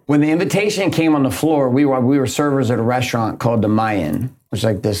 So when the invitation came on the floor, we were servers at a restaurant called the Mayan, which is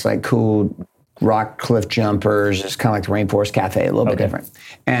like this like cool rock cliff jumpers, just kind of like the Rainforest Cafe, a little bit different.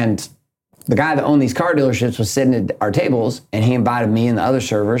 And the guy that owned these car dealerships was sitting at our tables, and he invited me and the other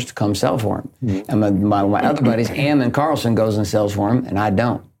servers to come sell for him. And my other buddies, Am and Carlson, goes and sells for him, and I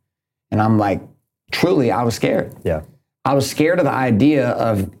don't. And I'm like, truly, I was scared. Yeah. I was scared of the idea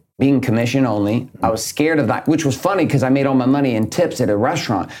of being commission only. I was scared of that, which was funny because I made all my money in tips at a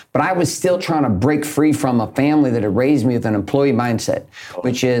restaurant, but I was still trying to break free from a family that had raised me with an employee mindset,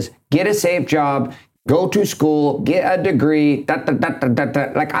 which is get a safe job, go to school, get a degree,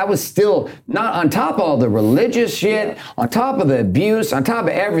 Like I was still not on top of all the religious shit, on top of the abuse, on top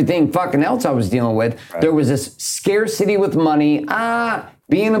of everything fucking else I was dealing with. Right. There was this scarcity with money.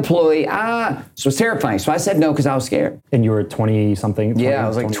 Being an employee, so it's terrifying. So I said no because I was scared. And you were 20-something? Yeah, I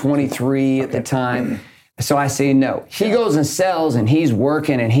was like 23 at the time. So I say no. He goes and sells, and he's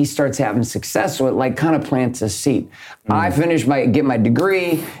working, and he starts having success. So it like kind of plants a seed. I get my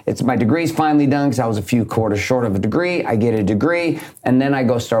degree. My degree's finally done because I was a few quarters short of a degree. I get a degree, and then I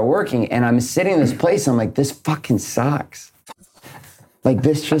go start working. And I'm sitting in this place, and I'm like, this fucking sucks. Like,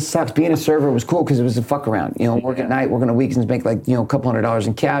 this just sucks. Being a server was cool because it was a fuck around. You know, work at night, work on the weekends, make like, you know, a couple $100s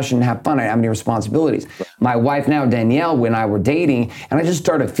in cash and have fun. I didn't have any responsibilities. My wife now, Danielle, when I were dating, and I just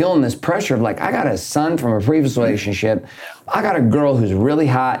started feeling this pressure of like, I got a son from a previous relationship. I got a girl who's really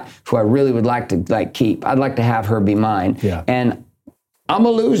hot, who I really would like to like keep. I'd like to have her be mine. Yeah. And I'm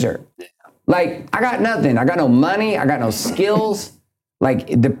a loser. Like, I got nothing. I got no money. I got no skills. Like,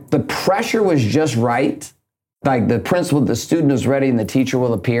 the pressure was just right. Like the principle, the student is ready and the teacher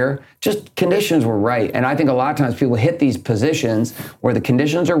will appear. Just conditions were right. And I think a lot of times people hit these positions where the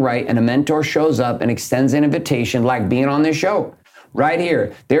conditions are right and a mentor shows up and extends an invitation, like being on this show right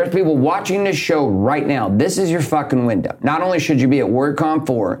here. There's people watching this show right now. This is your fucking window. Not only should you be at WordCon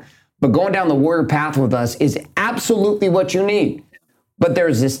 4, but going down the warrior path with us is absolutely what you need. But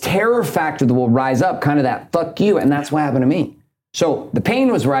there's this terror factor that will rise up, kind of that fuck you. And that's what happened to me. So the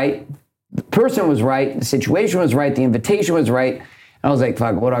pain was right. The person was right, the situation was right, the invitation was right. And I was like,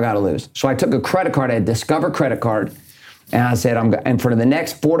 fuck, what do I got to lose? So I took a credit card, I had Discover credit card, and I said, and for the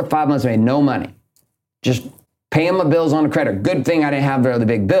next 4 to 5 months, I made no money. Just paying my bills on the credit. Good thing I didn't have very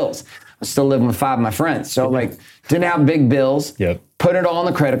big bills. I was still living with 5 of my friends. So like, didn't have big bills, put it all on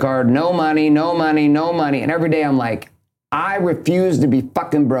the credit card, no money. And every day I'm like, I refuse to be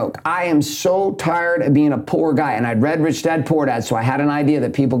fucking broke. I am so tired of being a poor guy. And I'd read Rich Dad Poor Dad, so I had an idea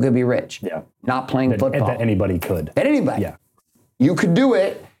that people could be rich. Yeah. Not playing football. That anybody could. That anybody. Yeah. You could do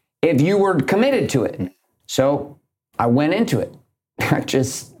it if you were committed to it. So I went into it. I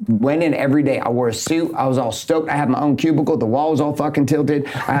just went in every day. I wore a suit. I was all stoked. I had my own cubicle. The wall was all fucking tilted.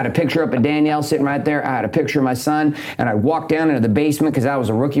 I had a picture up of Danielle sitting right there. I had a picture of my son. And I walked down into the basement because I was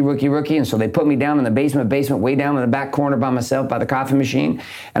a rookie. And so they put me down in the basement, way down in the back corner by myself by the coffee machine.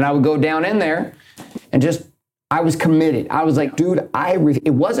 And I would go down in there and just, I was committed. I was like, dude,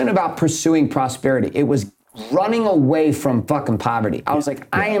 it wasn't about pursuing prosperity. It was running away from fucking poverty. I was like,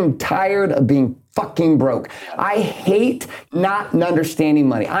 I am tired of being fucking broke. I hate not understanding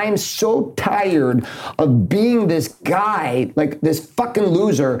money. I am so tired of being this guy, like this fucking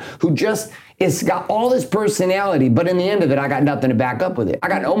loser who just is got all this personality, but in the end of it, I got nothing to back up with it. I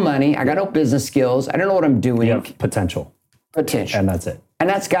got no money. I got no business skills. I don't know what I'm doing. You have potential. And that's it. And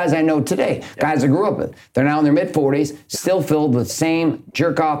that's guys I know today, guys I grew up with. They're now in their mid-40s, still filled with same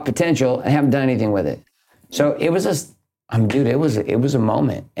jerk-off potential and haven't done anything with it. So it was it was a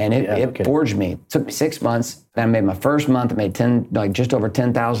moment, and it forged me. It took me 6 months. Then I made my first month. I made just over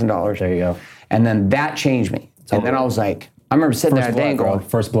 $10,000. There you go. And then that changed me. And then I was like, I remember sitting there that day and going,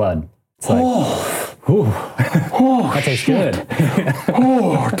 First blood. It's like, that tastes good.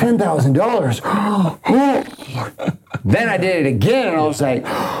 $10,000. Then I did it again, and I was like,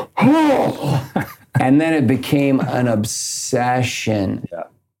 and then it became an obsession. Yeah.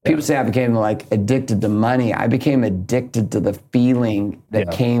 People say I became like addicted to money. I became addicted to the feeling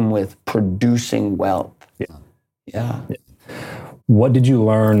that came with producing wealth. Yeah. What did you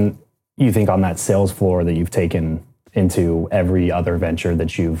learn, you think, on that sales floor that you've taken into every other venture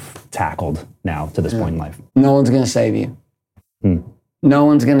that you've tackled now to this point in life? No one's going to save you. No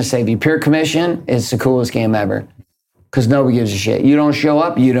one's going to save you. Pure commission is the coolest game ever because nobody gives a shit. You don't show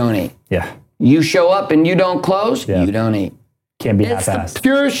up, you don't eat. Yeah. You show up and you don't close, you don't eat. Can't be It's half-assed. the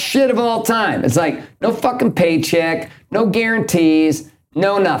purest shit of all time. It's like no fucking paycheck, no guarantees,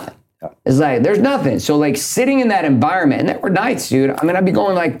 no nothing. It's like there's nothing. So like sitting in that environment, and there were nights, dude. I mean, I'd be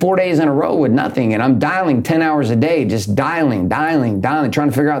going like 4 days in a row with nothing, and I'm dialing 10 hours a day, just dialing, trying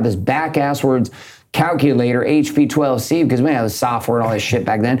to figure out this back-asswards calculator, HP12C, because we didn't have the software and all this shit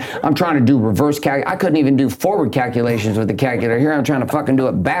back then. I'm trying to do reverse I couldn't even do forward calculations with the calculator. Here I'm trying to fucking do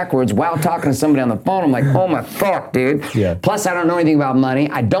it backwards while talking to somebody on the phone. I'm like, oh my fuck, dude. Yeah. Plus, I don't know anything about money.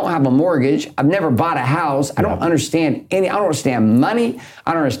 I don't have a mortgage. I've never bought a house. I don't understand I don't understand money.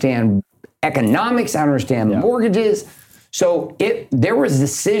 I don't understand economics. I don't understand mortgages. So there was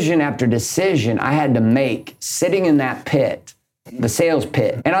decision after decision I had to make sitting in that pit, the sales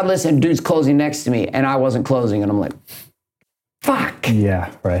pit. And I'd listen to dudes closing next to me, and I wasn't closing. And I'm like, fuck. Yeah,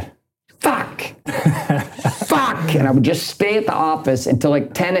 right. Fuck. Fuck. And I would just stay at the office until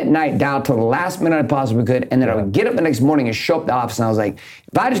like 10 at night, down till the last minute I possibly could. And then I would get up the next morning and show up at the office. And I was like,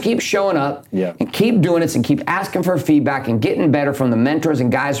 if I just keep showing up and keep doing this and keep asking for feedback and getting better from the mentors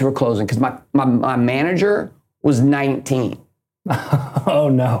and guys who were closing, because my manager was 19. Oh,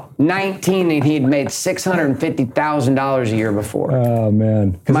 no. 19, and he'd made $650,000 a year before. Oh,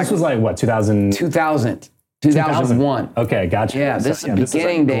 man. Because this was like, what, 2001. Okay, gotcha. Yeah, this is the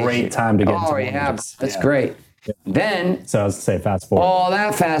beginning days. Great time to get into mortgages. That's great. Yeah. Then, so I was to say fast forward. All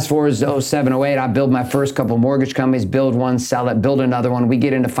that fast forward is 07, 08. I build my first couple mortgage companies, build one, sell it, build another one. We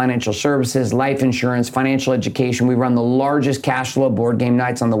get into financial services, life insurance, financial education. We run the largest cash flow board game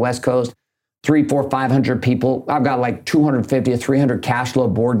nights on the West Coast. 300, 400, 500 people. I've got like 250 to 300 cash flow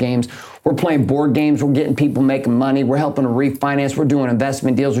board games. We're playing board games. We're getting people making money. We're helping to refinance. We're doing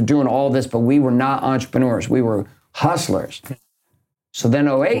investment deals. We're doing all this, but we were not entrepreneurs. We were hustlers. So then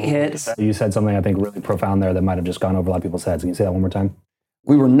 08 hits. You said something I think really profound there that might have just gone over a lot of people's heads. Can you say that one more time?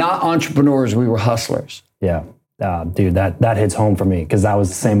 We were not entrepreneurs. We were hustlers. Yeah. Dude, that hits home for me because that was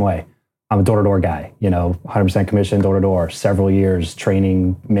the same way. I'm a door-to-door guy, 100% commission, door-to-door, several years,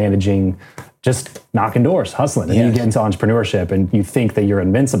 training, managing, just knocking doors, hustling. And then you get into entrepreneurship and you think that you're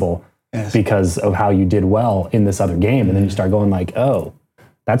invincible because of how you did well in this other game. And then you start going like, oh,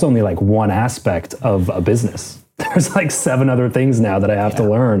 that's only like one aspect of a business. There's like 7 other things now that I have to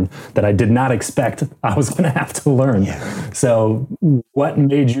learn that I did not expect I was going to have to learn. Yeah. So what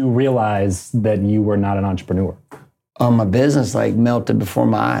made you realize that you were not an entrepreneur? My business like melted before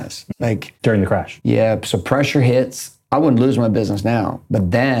my eyes. Like during the crash. Yeah. So pressure hits. I wouldn't lose my business now.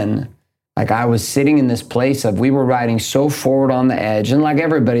 But then like I was sitting in this place of we were riding so forward on the edge. And like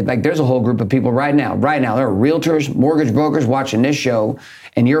everybody, like there's a whole group of people right now, there are realtors, mortgage brokers watching this show,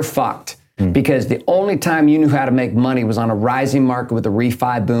 and you're fucked. Because the only time you knew how to make money was on a rising market with a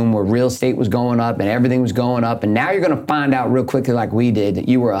refi boom where real estate was going up and everything was going up. And now you're going to find out real quickly like we did that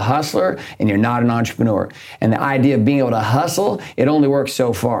you were a hustler and you're not an entrepreneur. And the idea of being able to hustle, it only works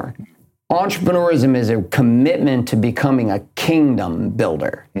so far. Entrepreneurism is a commitment to becoming a kingdom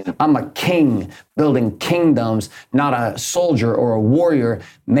builder. I'm a king building kingdoms, not a soldier or a warrior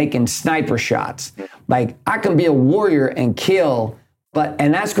making sniper shots. Like I can be a warrior and kill.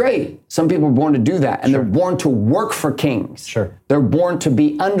 And that's great. Some people are born to do that, and they're born to work for kings. Sure. They're born to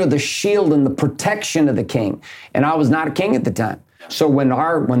be under the shield and the protection of the king. And I was not a king at the time. So when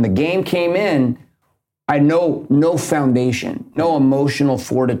the game came in, I know no foundation, no emotional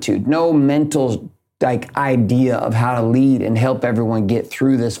fortitude, no mental idea of how to lead and help everyone get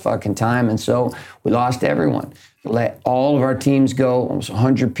through this fucking time. And so we lost everyone. Let all of our teams go, almost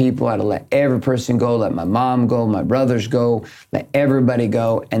 100 people. I had to let every person go, let my mom go, my brothers go, let everybody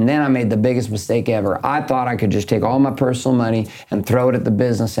go. And then I made the biggest mistake ever. I thought I could just take all my personal money and throw it at the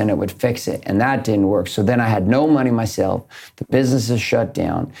business and it would fix it. And that didn't work. So then I had no money myself. The business is shut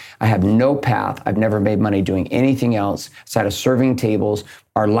down. I have no path. I've never made money doing anything else outside of serving tables.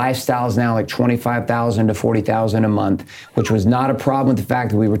 Our lifestyle is now like $25,000 to $40,000 a month, which was not a problem with the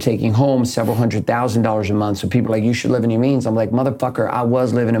fact that we were taking home several $100,000s a month. So people like, you should live in your means. I'm like, motherfucker, I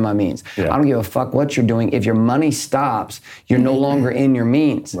was living in my means. I don't give a fuck what you're doing. If your money stops, you're no longer in your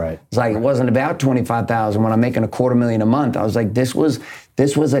means. It's like, it wasn't about 25,000 when I'm making $250,000 a month. I was like, this was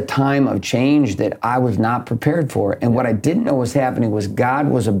a time of change that I was not prepared for. And what I didn't know was happening was God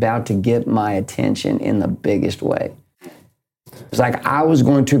was about to get my attention in the biggest way. It's like I was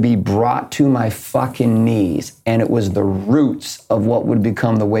going to be brought to my fucking knees, and it was the roots of what would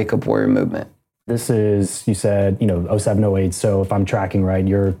become the Wake Up Warrior movement. This is, you said, 07, 08. So if I'm tracking right,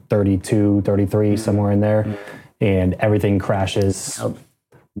 you're 32, 33, somewhere in there, and everything crashes.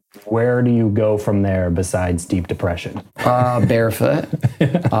 Where do you go from there besides deep depression? Barefoot,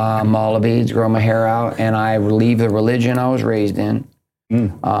 mala beads, grow my hair out, and I leave the religion I was raised in.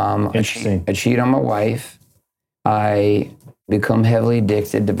 Interesting. I cheat on my wife. I become heavily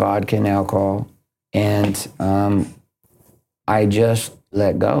addicted to vodka and alcohol, and I just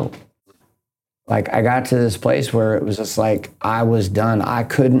let go. Like, I got to this place where it was just like I was done. I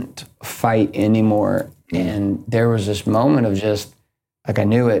couldn't fight anymore. And there was this moment of just, like, I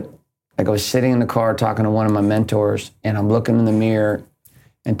knew it. Like, I was sitting in the car talking to one of my mentors, and I'm looking in the mirror,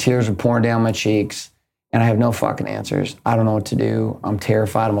 and tears are pouring down my cheeks, and I have no fucking answers. I don't know what to do. I'm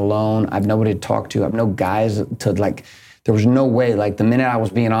terrified. I'm alone. I have nobody to talk to. I have no guys to, like, there was no way. Like, the minute I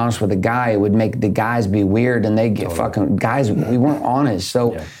was being honest with a guy, it would make the guys be weird, and they get fucking, guys, we weren't honest.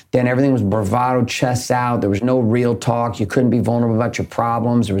 So then everything was bravado, chests out. There was no real talk. You couldn't be vulnerable about your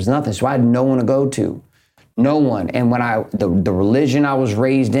problems. There was nothing. So I had no one to go to. No one. And when the religion I was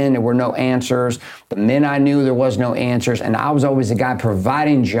raised in, there were no answers. The men I knew, there was no answers. And I was always the guy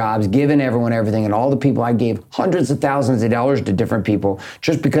providing jobs, giving everyone everything. And all the people, I gave hundreds of thousands of dollars to different people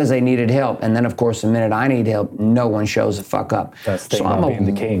just because they needed help. And then, of course, the minute I need help, no one shows the fuck up. That's the thing about being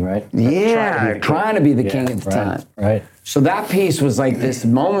the king, right? Yeah, trying to be the king at the time. Right. So that piece was like this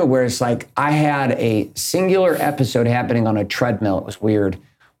moment where it's like I had a singular episode happening on a treadmill. It was weird.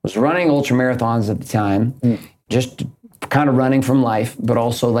 Was running ultra marathons at the time, just kind of running from life, but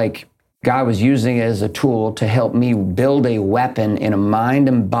also like God was using it as a tool to help me build a weapon in a mind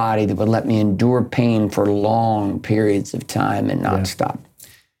and body that would let me endure pain for long periods of time and not stop.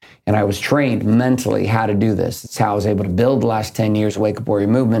 And I was trained mentally how to do this. It's how I was able to build the last 10 years of Wake Up Warrior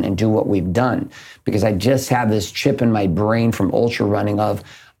movement and do what we've done. Because I just have this chip in my brain from ultra running of,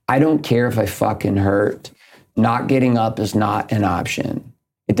 I don't care if I fucking hurt. Not getting up is not an option.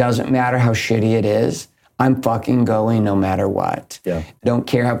 It doesn't matter how shitty it is. I'm fucking going no matter what. I don't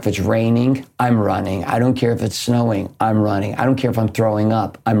care if it's raining, I'm running. I don't care if it's snowing, I'm running. I don't care if I'm throwing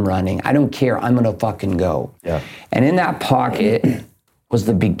up, I'm running. I don't care, I'm gonna fucking go. And in that pocket was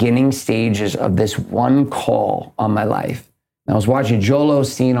the beginning stages of this one call on my life. I was watching Joel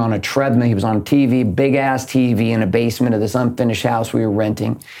Osteen on a treadmill. He was on TV, big ass TV in a basement of this unfinished house we were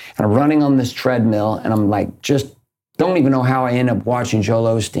renting. And I'm running on this treadmill, and I'm like, just don't even know how I end up watching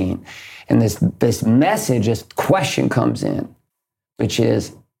Joel Osteen. And this message, this question comes in, which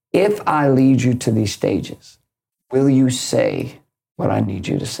is, if I lead you to these stages, will you say what I need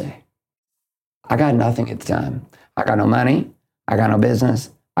you to say? I got nothing at the time. I got no money. I got no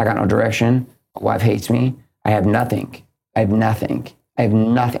business. I got no direction. My wife hates me. I have nothing. I have nothing. I have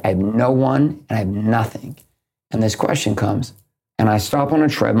nothing. I have no one, and I have nothing. And this question comes. And I stop on a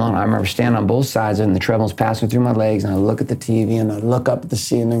treadmill, and I remember standing on both sides, and the treadmill's passing through my legs, and I look at the TV, and I look up at the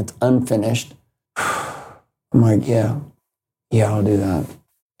ceiling, it's unfinished. I'm like, yeah, I'll do that.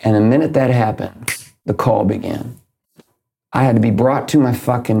 And the minute that happened, the call began. I had to be brought to my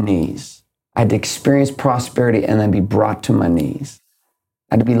fucking knees. I had to experience prosperity and then be brought to my knees.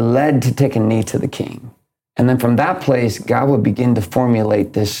 I had to be led to take a knee to the king. And then from that place, God would begin to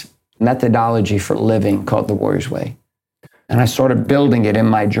formulate this methodology for living called the Warrior's Way. And I started building it in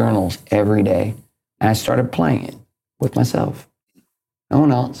my journals every day. And I started playing it with myself. No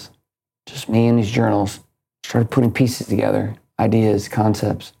one else, just me and these journals. Started putting pieces together, ideas,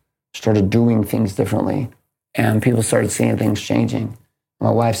 concepts. Started doing things differently. And people started seeing things changing.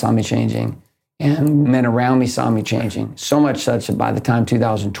 My wife saw me changing. And men around me saw me changing. So much such that by the time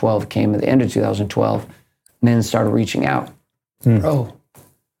 2012 came, at the end of 2012, men started reaching out. Bro, what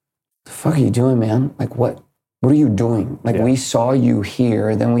the fuck are you doing, man? Like, what are you doing? Like, we saw you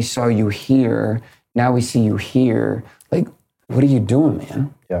here, then we saw you here, now we see you here. Like, what are you doing,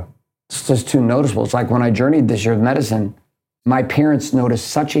 man? It's just too noticeable. It's like when I journeyed this year with medicine, my parents noticed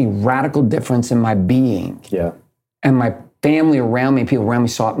such a radical difference in my being. And my family around me, people around me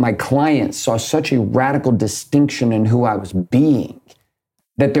saw it. My clients saw such a radical distinction in who I was being,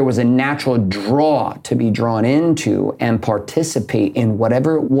 that there was a natural draw to be drawn into and participate in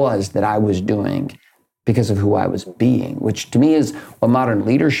whatever it was that I was doing because of who I was being, which to me is what modern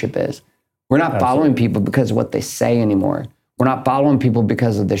leadership is. We're not following people because of what they say anymore. We're not following people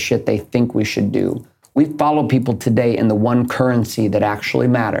because of the shit they think we should do. We follow people today in the one currency that actually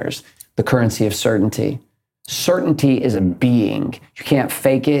matters, the currency of certainty. Certainty is a being. You can't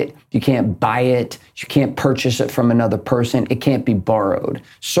fake it. You can't buy it. You can't purchase it from another person. It can't be borrowed.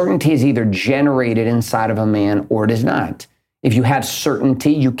 Certainty is either generated inside of a man or it is not. If you have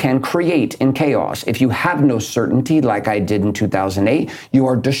certainty, you can create in chaos. If you have no certainty, like I did in 2008, you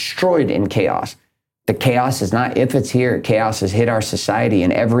are destroyed in chaos. The chaos is not if it's here. Chaos has hit our society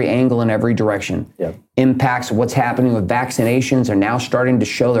in every angle and every direction. Yep. Impacts of what's happening with vaccinations are now starting to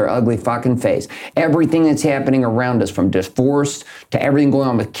show their ugly fucking face. Everything that's happening around us, from divorce to everything going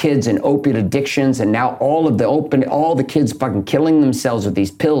on with kids and opiate addictions, and now all the kids fucking killing themselves with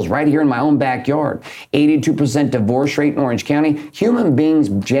these pills right here in my own backyard. 82% divorce rate in Orange County. Human beings,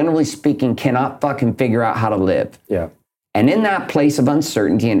 generally speaking, cannot fucking figure out how to live. Yeah. And in that place of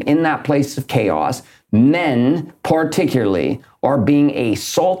uncertainty and in that place of chaos, men particularly are being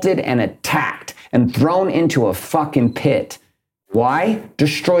assaulted and attacked and thrown into a fucking pit. Why?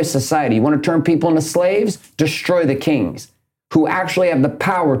 Destroy society. You want to turn people into slaves? Destroy the kings who actually have the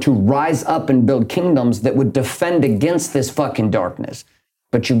power to rise up and build kingdoms that would defend against this fucking darkness.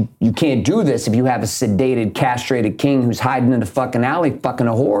 But you can't do this if you have a sedated, castrated king who's hiding in the fucking alley fucking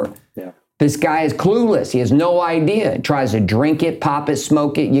a whore. Yeah. This guy is clueless. He has no idea. He tries to drink it, pop it,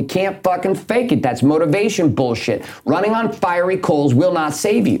 smoke it. You can't fucking fake it. That's motivation bullshit. Running on fiery coals will not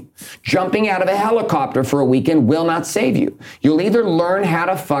save you. Jumping out of a helicopter for a weekend will not save you. You'll either learn how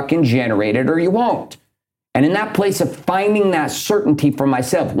to fucking generate it or you won't. And in that place of finding that certainty for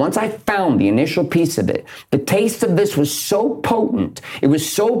myself, once I found the initial piece of it, the taste of this was so potent, it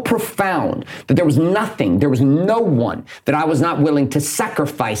was so profound that there was nothing, there was no one that I was not willing to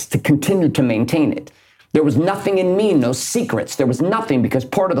sacrifice to continue to maintain it. There was nothing in me, no secrets. There was nothing, because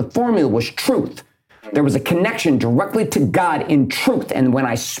part of the formula was truth. There was a connection directly to God in truth. And when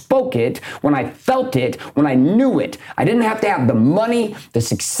I spoke it, when I felt it, when I knew it, I didn't have to have the money, the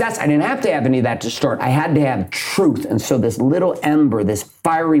success. I didn't have to have any of that to start. I had to have truth. And so this little ember, this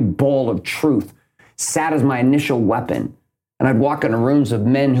fiery ball of truth sat as my initial weapon. And I'd walk into rooms of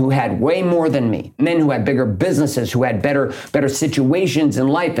men who had way more than me, men who had bigger businesses, who had better situations in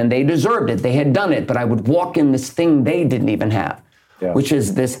life, and they deserved it. They had done it. But I would walk in this thing they didn't even have, which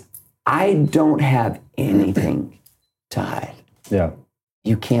is this: I don't have anything to hide. Yeah.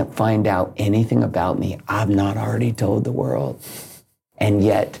 You can't find out anything about me I've not already told the world. And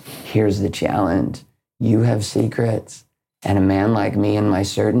yet, here's the challenge. You have secrets. And a man like me and my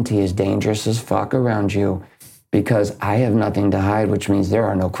certainty is dangerous as fuck around you, because I have nothing to hide, which means there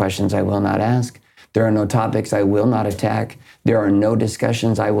are no questions I will not ask. There are no topics I will not attack. There are no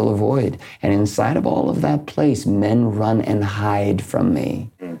discussions I will avoid. And inside of all of that place, men run and hide from me.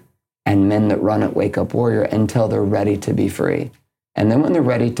 And men that run at Wake Up Warrior until they're ready to be free. And then when they're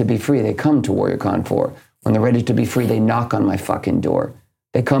ready to be free, they come to WarriorCon 4. When they're ready to be free, they knock on my fucking door.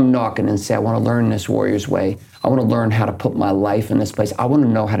 They come knocking and say, I want to learn this warrior's way. I want to learn how to put my life in this place. I want to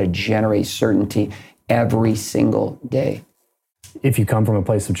know how to generate certainty every single day. If you come from a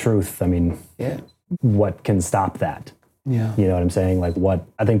place of truth, I mean, what can stop that? Yeah. You know what I'm saying? Like,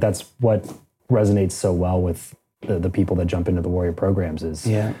 I think that's what resonates so well with the people that jump into the warrior programs is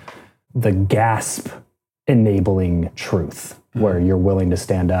the gasp enabling truth, where you're willing to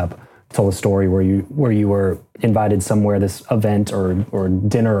stand up. Told a story where you were invited somewhere, this event or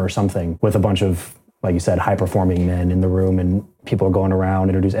dinner or something, with a bunch of, like you said, high-performing men in the room, and people are going around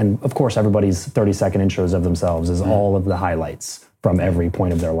introducing, and of course everybody's 30-second intros of themselves is all of the highlights from every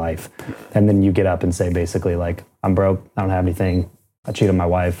point of their life. And then you get up and say basically like, I'm broke, I don't have anything, I cheated on my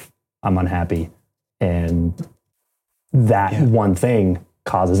wife, I'm unhappy. And that one thing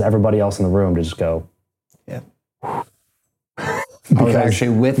causes everybody else in the room to just go, I was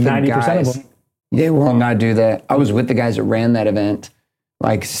actually with the 90% guys. Of them. They will not do that. I was with the guys that ran that event.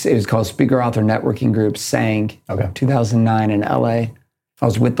 Like, it was called Speaker Author Networking Group, sang 2009 in LA. I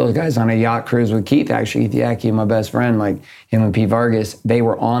was with those guys on a yacht cruise with Keith, actually. Keith Yaki, my best friend, like him and Pete Vargas. They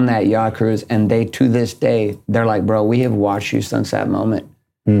were on that yacht cruise, and they, to this day, they're like, bro, we have watched you since that moment.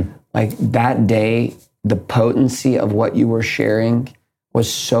 Like, that day, the potency of what you were sharing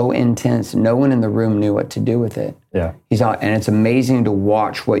was so intense. No one in the room knew what to do with it. Yeah. He's out, and it's amazing to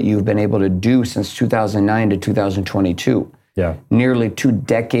watch what you've been able to do since 2009 to 2022. Yeah. Nearly 2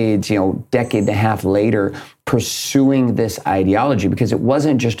 decades, decade and a half later, pursuing this ideology, because it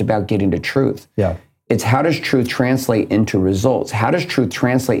wasn't just about getting to truth. Yeah. It's how does truth translate into results? How does truth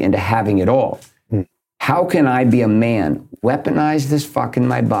translate into having it all? How can I be a man, weaponize this fucking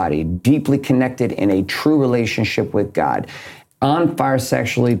my body, deeply connected in a true relationship with God, on fire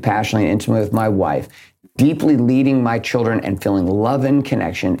sexually, passionately, and intimately with my wife, deeply leading my children and feeling love and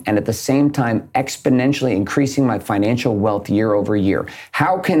connection, and at the same time exponentially increasing my financial wealth year over year.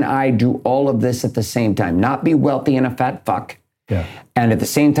 How can I do all of this at the same time? Not be wealthy and a fat fuck, and at the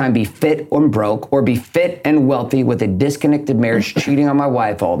same time be fit and broke, or be fit and wealthy with a disconnected marriage, cheating on my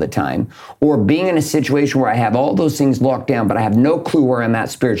wife all the time, or being in a situation where I have all those things locked down, but I have no clue where I'm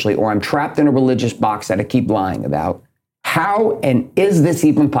at spiritually, or I'm trapped in a religious box that I keep lying about. How and is this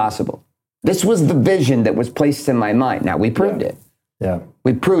even possible? This was the vision that was placed in my mind. Now, we proved it. Yeah.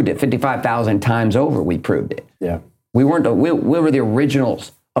 We proved it 55,000 times over. We proved it. Yeah. We were the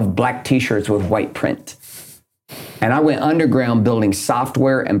originals of black t-shirts with white print. And I went underground building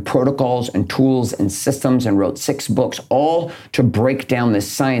software and protocols and tools and systems and wrote 6 books, all to break down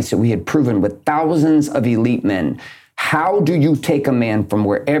this science that we had proven with thousands of elite men. How do you take a man from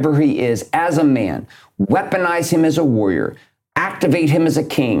wherever he is as a man, weaponize him as a warrior, activate him as a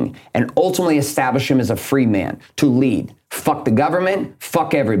king, and ultimately establish him as a free man to lead? Fuck the government,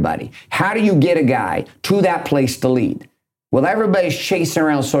 fuck everybody. How do you get a guy to that place to lead? Well, everybody's chasing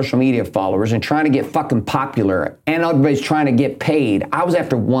around social media followers and trying to get fucking popular, and everybody's trying to get paid. I was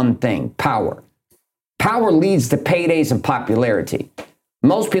after one thing: power. Power leads to paydays and popularity.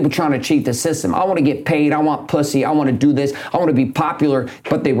 Most people trying to cheat the system. I want to get paid. I want pussy. I want to do this. I want to be popular,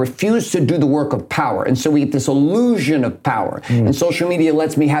 but they refuse to do the work of power. And so we get this illusion of power. And social media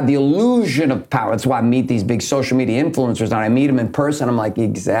lets me have the illusion of power. That's why I meet these big social media influencers, and I meet them in person. I'm like,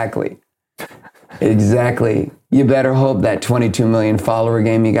 exactly. You better hope that 22 million follower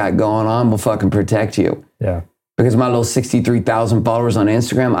game you got going on will fucking protect you. Yeah. Because my little 63,000 followers on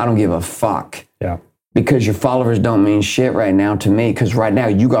Instagram, I don't give a fuck. Yeah. Because your followers don't mean shit right now to me, because right now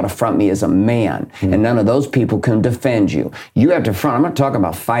you got to front me as a man, and none of those people can defend you. You have to front. I'm not talking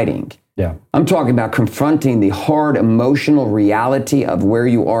about fighting. Yeah. I'm talking about confronting the hard emotional reality of where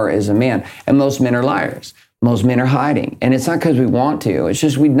you are as a man. And most men are liars. Most men are hiding. And it's not because we want to. It's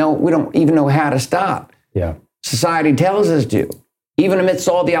just we don't even know how to stop. Yeah. Society tells us to. Even amidst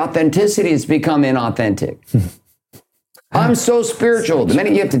all the authenticity, it's become inauthentic. I'm so spiritual. The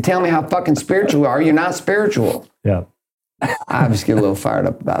minute you have to tell me how fucking spiritual you are, you're not spiritual. Yeah. I just get a little fired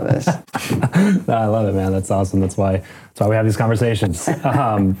up about this. No, I love it, man. That's awesome. That's why we have these conversations.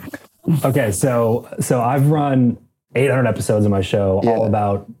 Okay, so I've run 800 episodes of my show all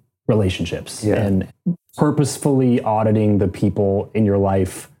about relationships and purposefully auditing the people in your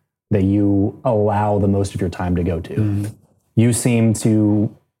life that you allow the most of your time to go to. You seem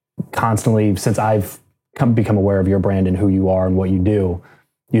to constantly, since I've become aware of your brand and who you are and what you do,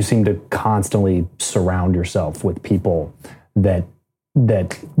 you seem to constantly surround yourself with people that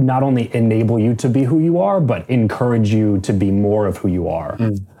not only enable you to be who you are, but encourage you to be more of who you are.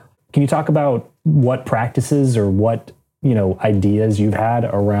 Can you talk about what practices or what ideas you've had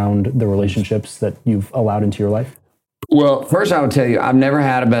around the relationships that you've allowed into your life? Well, first I will tell you, I've never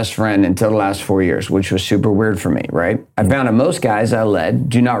had a best friend until the last 4 years, which was super weird for me, right? I found that most guys I led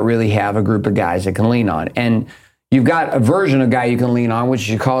do not really have a group of guys that can lean on. And you've got a version of guy you can lean on, which is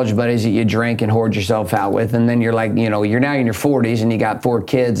your college buddies that you drink and hoard yourself out with. And then you're like, you're now in your 40s and you got 4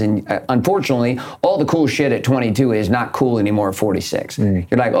 kids. And unfortunately, all the cool shit at 22 is not cool anymore at 46. You're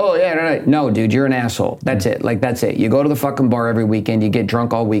like, oh, yeah, no, dude, you're an asshole. That's it. Like, that's it. You go to the fucking bar every weekend. You get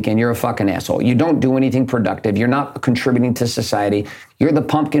drunk all weekend. You're a fucking asshole. You don't do anything productive. You're not contributing to society. You're the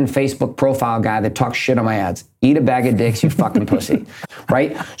pumpkin Facebook profile guy that talks shit on my ads. Eat a bag of dicks, you fucking pussy,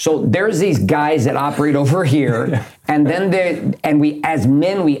 right? So there's these guys that operate over here, and then we as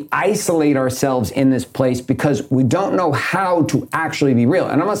men, we isolate ourselves in this place because we don't know how to actually be real.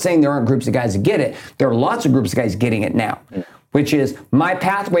 And I'm not saying there aren't groups of guys that get it. There are lots of groups of guys getting it now, which is my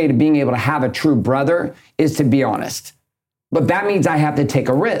pathway to being able to have a true brother is to be honest. But that means I have to take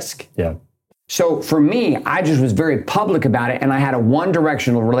a risk. Yeah. So for me, I just was very public about it, and I had a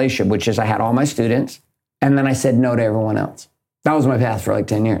one-directional relationship, which is I had all my students, and then I said no to everyone else. That was my path for like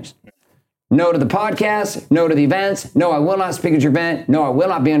 10 years. No to the podcast, no to the events, no, I will not speak at your event, no, I will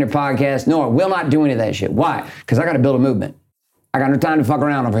not be on your podcast, no, I will not do any of that shit. Why? Because I got to build a movement. I got no time to fuck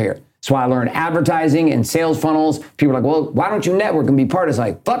around over here. That's why I learned advertising and sales funnels. People are like, well, why don't you network and be part of it? It's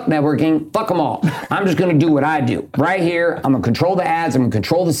like, fuck networking, fuck them all. I'm just going to do what I do. Right here, I'm going to control the ads, I'm going to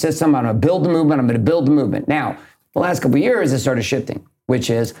control the system, I'm going to build the movement, Now, the last couple of years, it started shifting,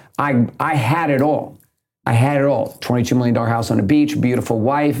 which is I had it all. I had it all. $22 million house on the beach, beautiful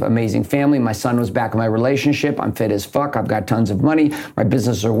wife, amazing family. My son was back in my relationship. I'm fit as fuck. I've got tons of money. My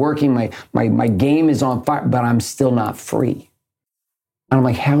businesses are working. My game is on fire, but I'm still not free. And I'm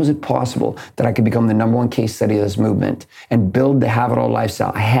like, how is it possible that I could become the number one case study of this movement and build the have it all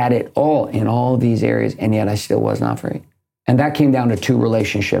lifestyle? I had it all in all of these areas, and yet I still was not free. And that came down to 2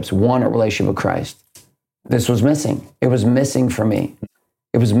 relationships. One, a relationship with Christ. This was missing. It was missing for me.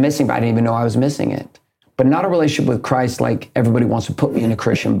 It was missing, but I didn't even know I was missing it. But not a relationship with Christ like everybody wants to put me in a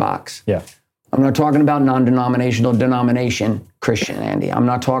Christian box. Yeah. I'm not talking about non-denominational denomination Christianity. I'm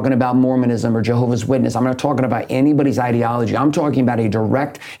not talking about Mormonism or Jehovah's Witness. I'm not talking about anybody's ideology. I'm talking about a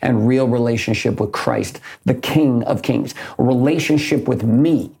direct and real relationship with Christ, the King of Kings, a relationship with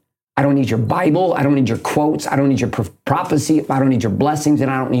me. I don't need your Bible. I don't need your quotes. I don't need your prophecy. I don't need your blessings,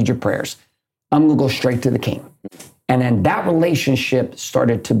 and I don't need your prayers. I'm going to go straight to the King. And then that relationship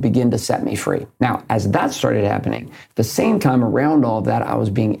started to begin to set me free. Now, as that started happening, at the same time around all of that, I was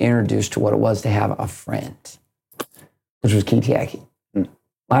being introduced to what it was to have a friend, which was Keith Yackey.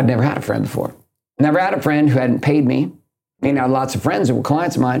 I'd never had a friend before. Never had a friend who hadn't paid me. I mean, I had lots of friends that were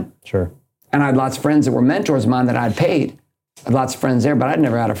clients of mine. Sure. And I had lots of friends that were mentors of mine that I'd paid. I had lots of friends there, but I'd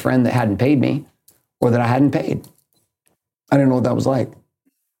never had a friend that hadn't paid me or that I hadn't paid. I didn't know what that was like.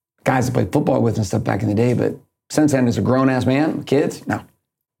 Guys I played football with and stuff back in the day, but since then, as a grown-ass man, kids, no.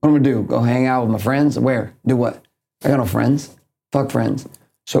 What am I gonna do? Go hang out with my friends? Where? Do what? I got no friends. Fuck friends.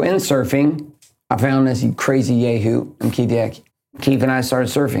 So in surfing, I found this crazy yahoo named Keith Yackey. Keith and I started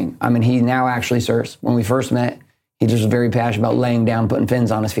surfing. I mean, he now actually surfs. When we first met, he just was very passionate about laying down, putting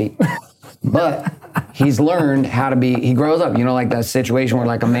fins on his feet. But he's learned how to be, he grows up, like that situation where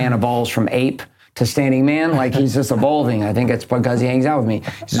like a man evolves from ape to standing man, like he's just evolving. I think it's because he hangs out with me.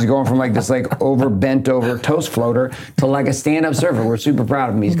 He's just going from like this like bent over toast floater to like a stand-up surfer. We're super proud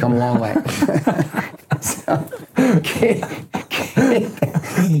of him. He's come a long way. So,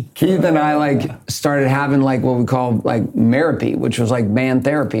 Keith and I like started having like what we call like merapy, which was like man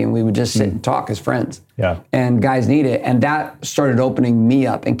therapy, and we would just sit and talk as friends. Yeah. And guys need it, and that started opening me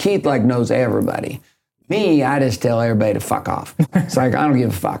up. And Keith like knows everybody. Me, I just tell everybody to fuck off. It's like, I don't give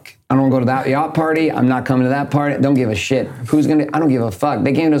a fuck. I don't want to go to that yacht party. I'm not coming to that party. Don't give a shit. I don't give a fuck.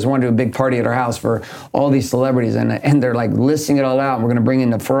 They came to us one to a big party at our house for all these celebrities, and they're like listing it all out. And we're going to bring in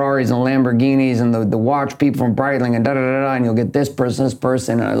the Ferraris and Lamborghinis and the watch people from Breitling and da-da-da-da, and you'll get this person.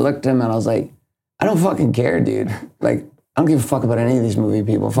 And I looked at him and I was like, I don't fucking care, dude. Like, I don't give a fuck about any of these movie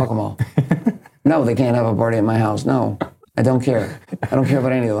people. Fuck them all. No, they can't have a party at my house. No. I don't care. I don't care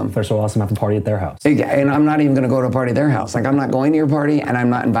about any of them. They're so awesome, have a party at their house. And I'm not even going to go to a party at their house. Like, I'm not going to your party, and I'm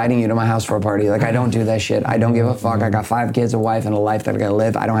not inviting you to my house for a party. Like, I don't do that shit. I don't give a fuck. I got 5 kids, a wife, and a life that I got to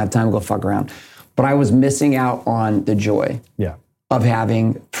live. I don't have time to go fuck around. But I was missing out on the joy of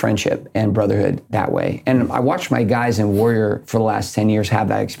having friendship and brotherhood that way. And I watched my guys in Warrior for the last 10 years have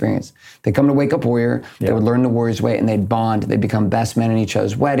that experience. They come to Wake Up Warrior, they would learn the Warrior's way, and they'd bond. They'd become best men in each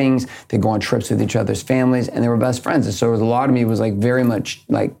other's weddings. They'd go on trips with each other's families, and they were best friends. And so a lot of me was like very much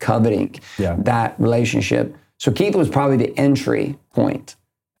like coveting that relationship. So Keith was probably the entry point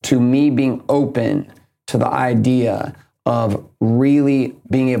to me being open to the idea of really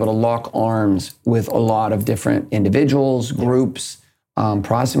being able to lock arms with a lot of different individuals, groups,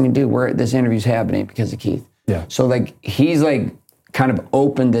 process. I mean, dude, this interview's happening because of Keith. Yeah. So like, he's like kind of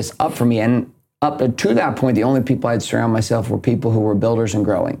opened this up for me. And up to that point, the only people I'd surround myself were people who were builders and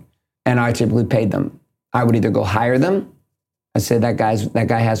growing. And I typically paid them. I would either go hire them. I said, that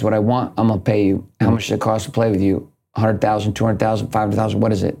guy has what I want. I'm going to pay you. How much does it cost to play with you? 100,000, 200,000, 500,000.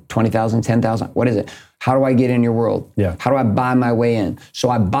 What is it? 20,000, 10,000. What is it? How do I get in your world? Yeah. How do I buy my way in? So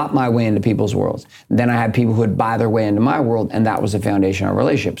I bought my way into people's worlds. Then I had people who would buy their way into my world, and that was the foundation of our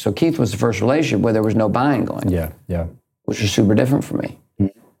relationship. So Keith was the first relationship where there was no buying going. Yeah. Which was super different for me.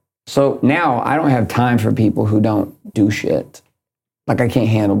 So now I don't have time for people who don't do shit. Like, I can't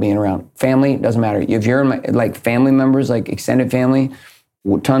handle being around. Family, doesn't matter. If you're in my, like, family members, like extended family,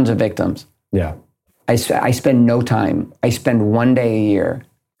 tons of victims. Yeah. I spend no time. I spend 1 day a year.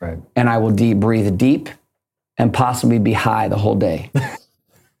 Right. And I will breathe deep and possibly be high the whole day.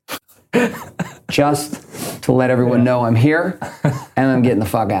 Just to let everyone know I'm here and I'm getting the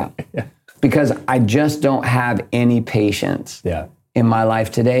fuck out. Yeah. Because I just don't have any patience in my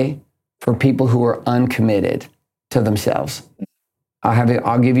life today for people who are uncommitted to themselves.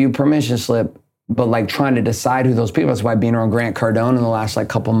 I'll give you a permission slip, but like trying to decide who those people are. That's why being around Grant Cardone in the last like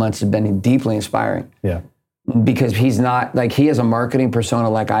couple months has been deeply inspiring. Yeah. Because he's not, like, he has a marketing persona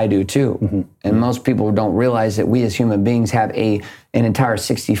like I do too. Mm-hmm. And most people don't realize that we as human beings have an entire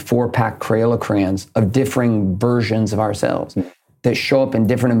 64-pack Crayola crayons of differing versions of ourselves that show up in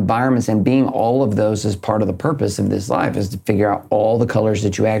different environments. And being all of those is part of the purpose of this life, is to figure out all the colors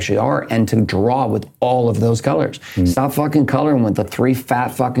that you actually are and to draw with all of those colors. Stop fucking coloring with the 3 fat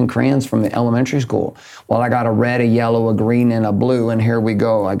fucking crayons from the elementary school. Well, I got a red, a yellow, a green, and a blue, and here we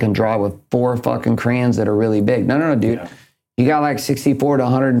go. I can draw with 4 fucking crayons that are really big. No, dude. Yeah. You got like 64 to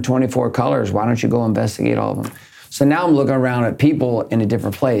 124 colors. Why don't you go investigate all of them? So now I'm looking around at people in a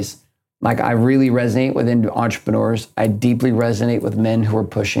different place. Like, I really resonate with entrepreneurs. I deeply resonate with men who are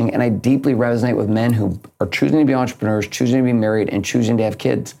pushing, and I deeply resonate with men who are choosing to be entrepreneurs, choosing to be married, and choosing to have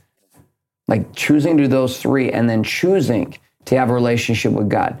kids. Like, choosing to do those three and then choosing to have a relationship with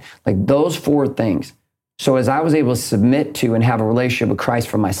God. Like, those four things. So as I was able to submit to and have a relationship with Christ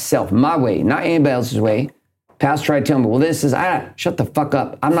for myself, my way, not anybody else's way. Pastor tried to tell me, well, this is, shut the fuck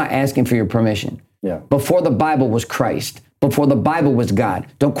up. I'm not asking for your permission. Yeah. Before the Bible was Christ, before the Bible was God.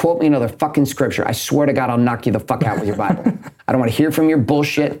 Don't quote me another fucking scripture. I swear to God, I'll knock you the fuck out with your Bible. I don't want to hear from your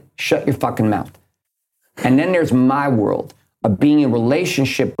bullshit. Shut your fucking mouth. And then there's my world of being in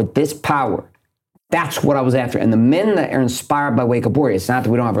relationship with this power. That's what I was after. And the men that are inspired by Wake Up Warrior, it's not that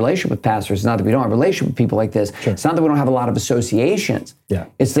we don't have a relationship with pastors. It's not that we don't have a relationship with people like this. Sure. It's not that we don't have a lot of associations. Yeah.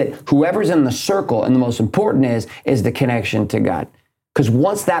 It's that whoever's in the circle, and the most important is the connection to God. Because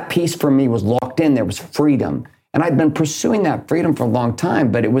once that piece for me was locked in, there was freedom. And I'd been pursuing that freedom for a long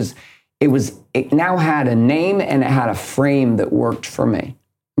time, but it now had a name and it had a frame that worked for me.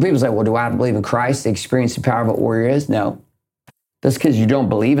 People say, well, do I have to believe in Christ to experience the power of what warrior is? No. That's because you don't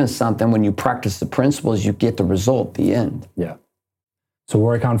believe in something. When you practice the principles, you get the result, the end. Yeah. So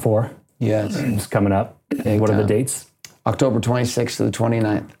WarriorCon 4. Yes. It's coming up. What are the dates? October 26th to the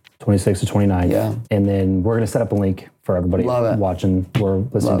 29th. 26th to 29th. Yeah. And then we're going to set up a link for everybody watching or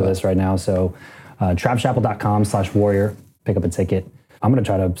listening to this right now. So trapchapel.com/warrior, pick up a ticket. I'm going to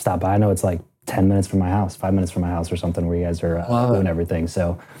try to stop by. I know it's like 10 minutes from my house, 5 minutes from my house or something where you guys are doing everything.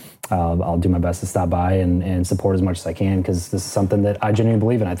 So I'll do my best to stop by and support as much as I can, because this is something that I genuinely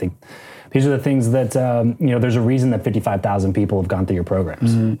believe in. I think these are the things that, there's a reason that 55,000 people have gone through your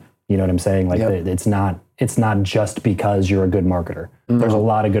programs. Mm-hmm. You know what I'm saying? Like, it's not just because you're a good marketer. Mm-hmm. There's a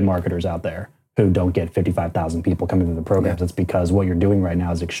lot of good marketers out there who don't get 55,000 people coming through the programs. Yeah. It's because what you're doing right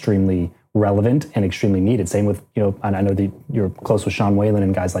now is extremely relevant and extremely needed. Same with, and I know that you're close with Sean Whalen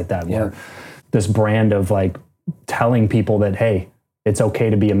and guys like that, where this brand of like telling people that, hey, it's okay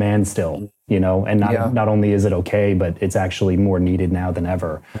to be a man still, and not only is it okay, but it's actually more needed now than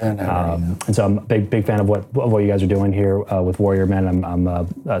ever. And so I'm a big fan of what you guys are doing here with Warrior, man.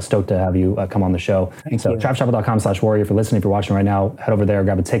 I'm stoked to have you come on the show. So trapchapel.com/warrior. If you're listening, if you're watching right now, head over there,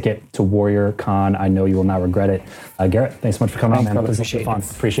 grab a ticket to WarriorCon. I know you will not regret it. Garrett, thanks so much for coming on, man. This was fun.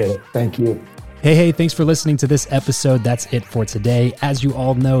 Appreciate it. Thank you. Hey, thanks for listening to this episode. That's it for today. As you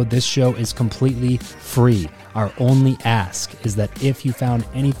all know, this show is completely free. Our only ask is that if you found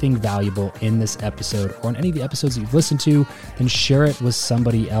anything valuable in this episode or in any of the episodes that you've listened to, then share it with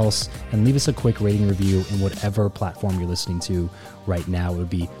somebody else and leave us a quick rating review in whatever platform you're listening to right now. It would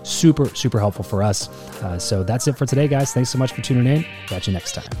be super, super helpful for us. So that's it for today, guys. Thanks so much for tuning in. Catch you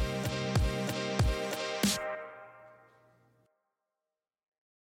next time.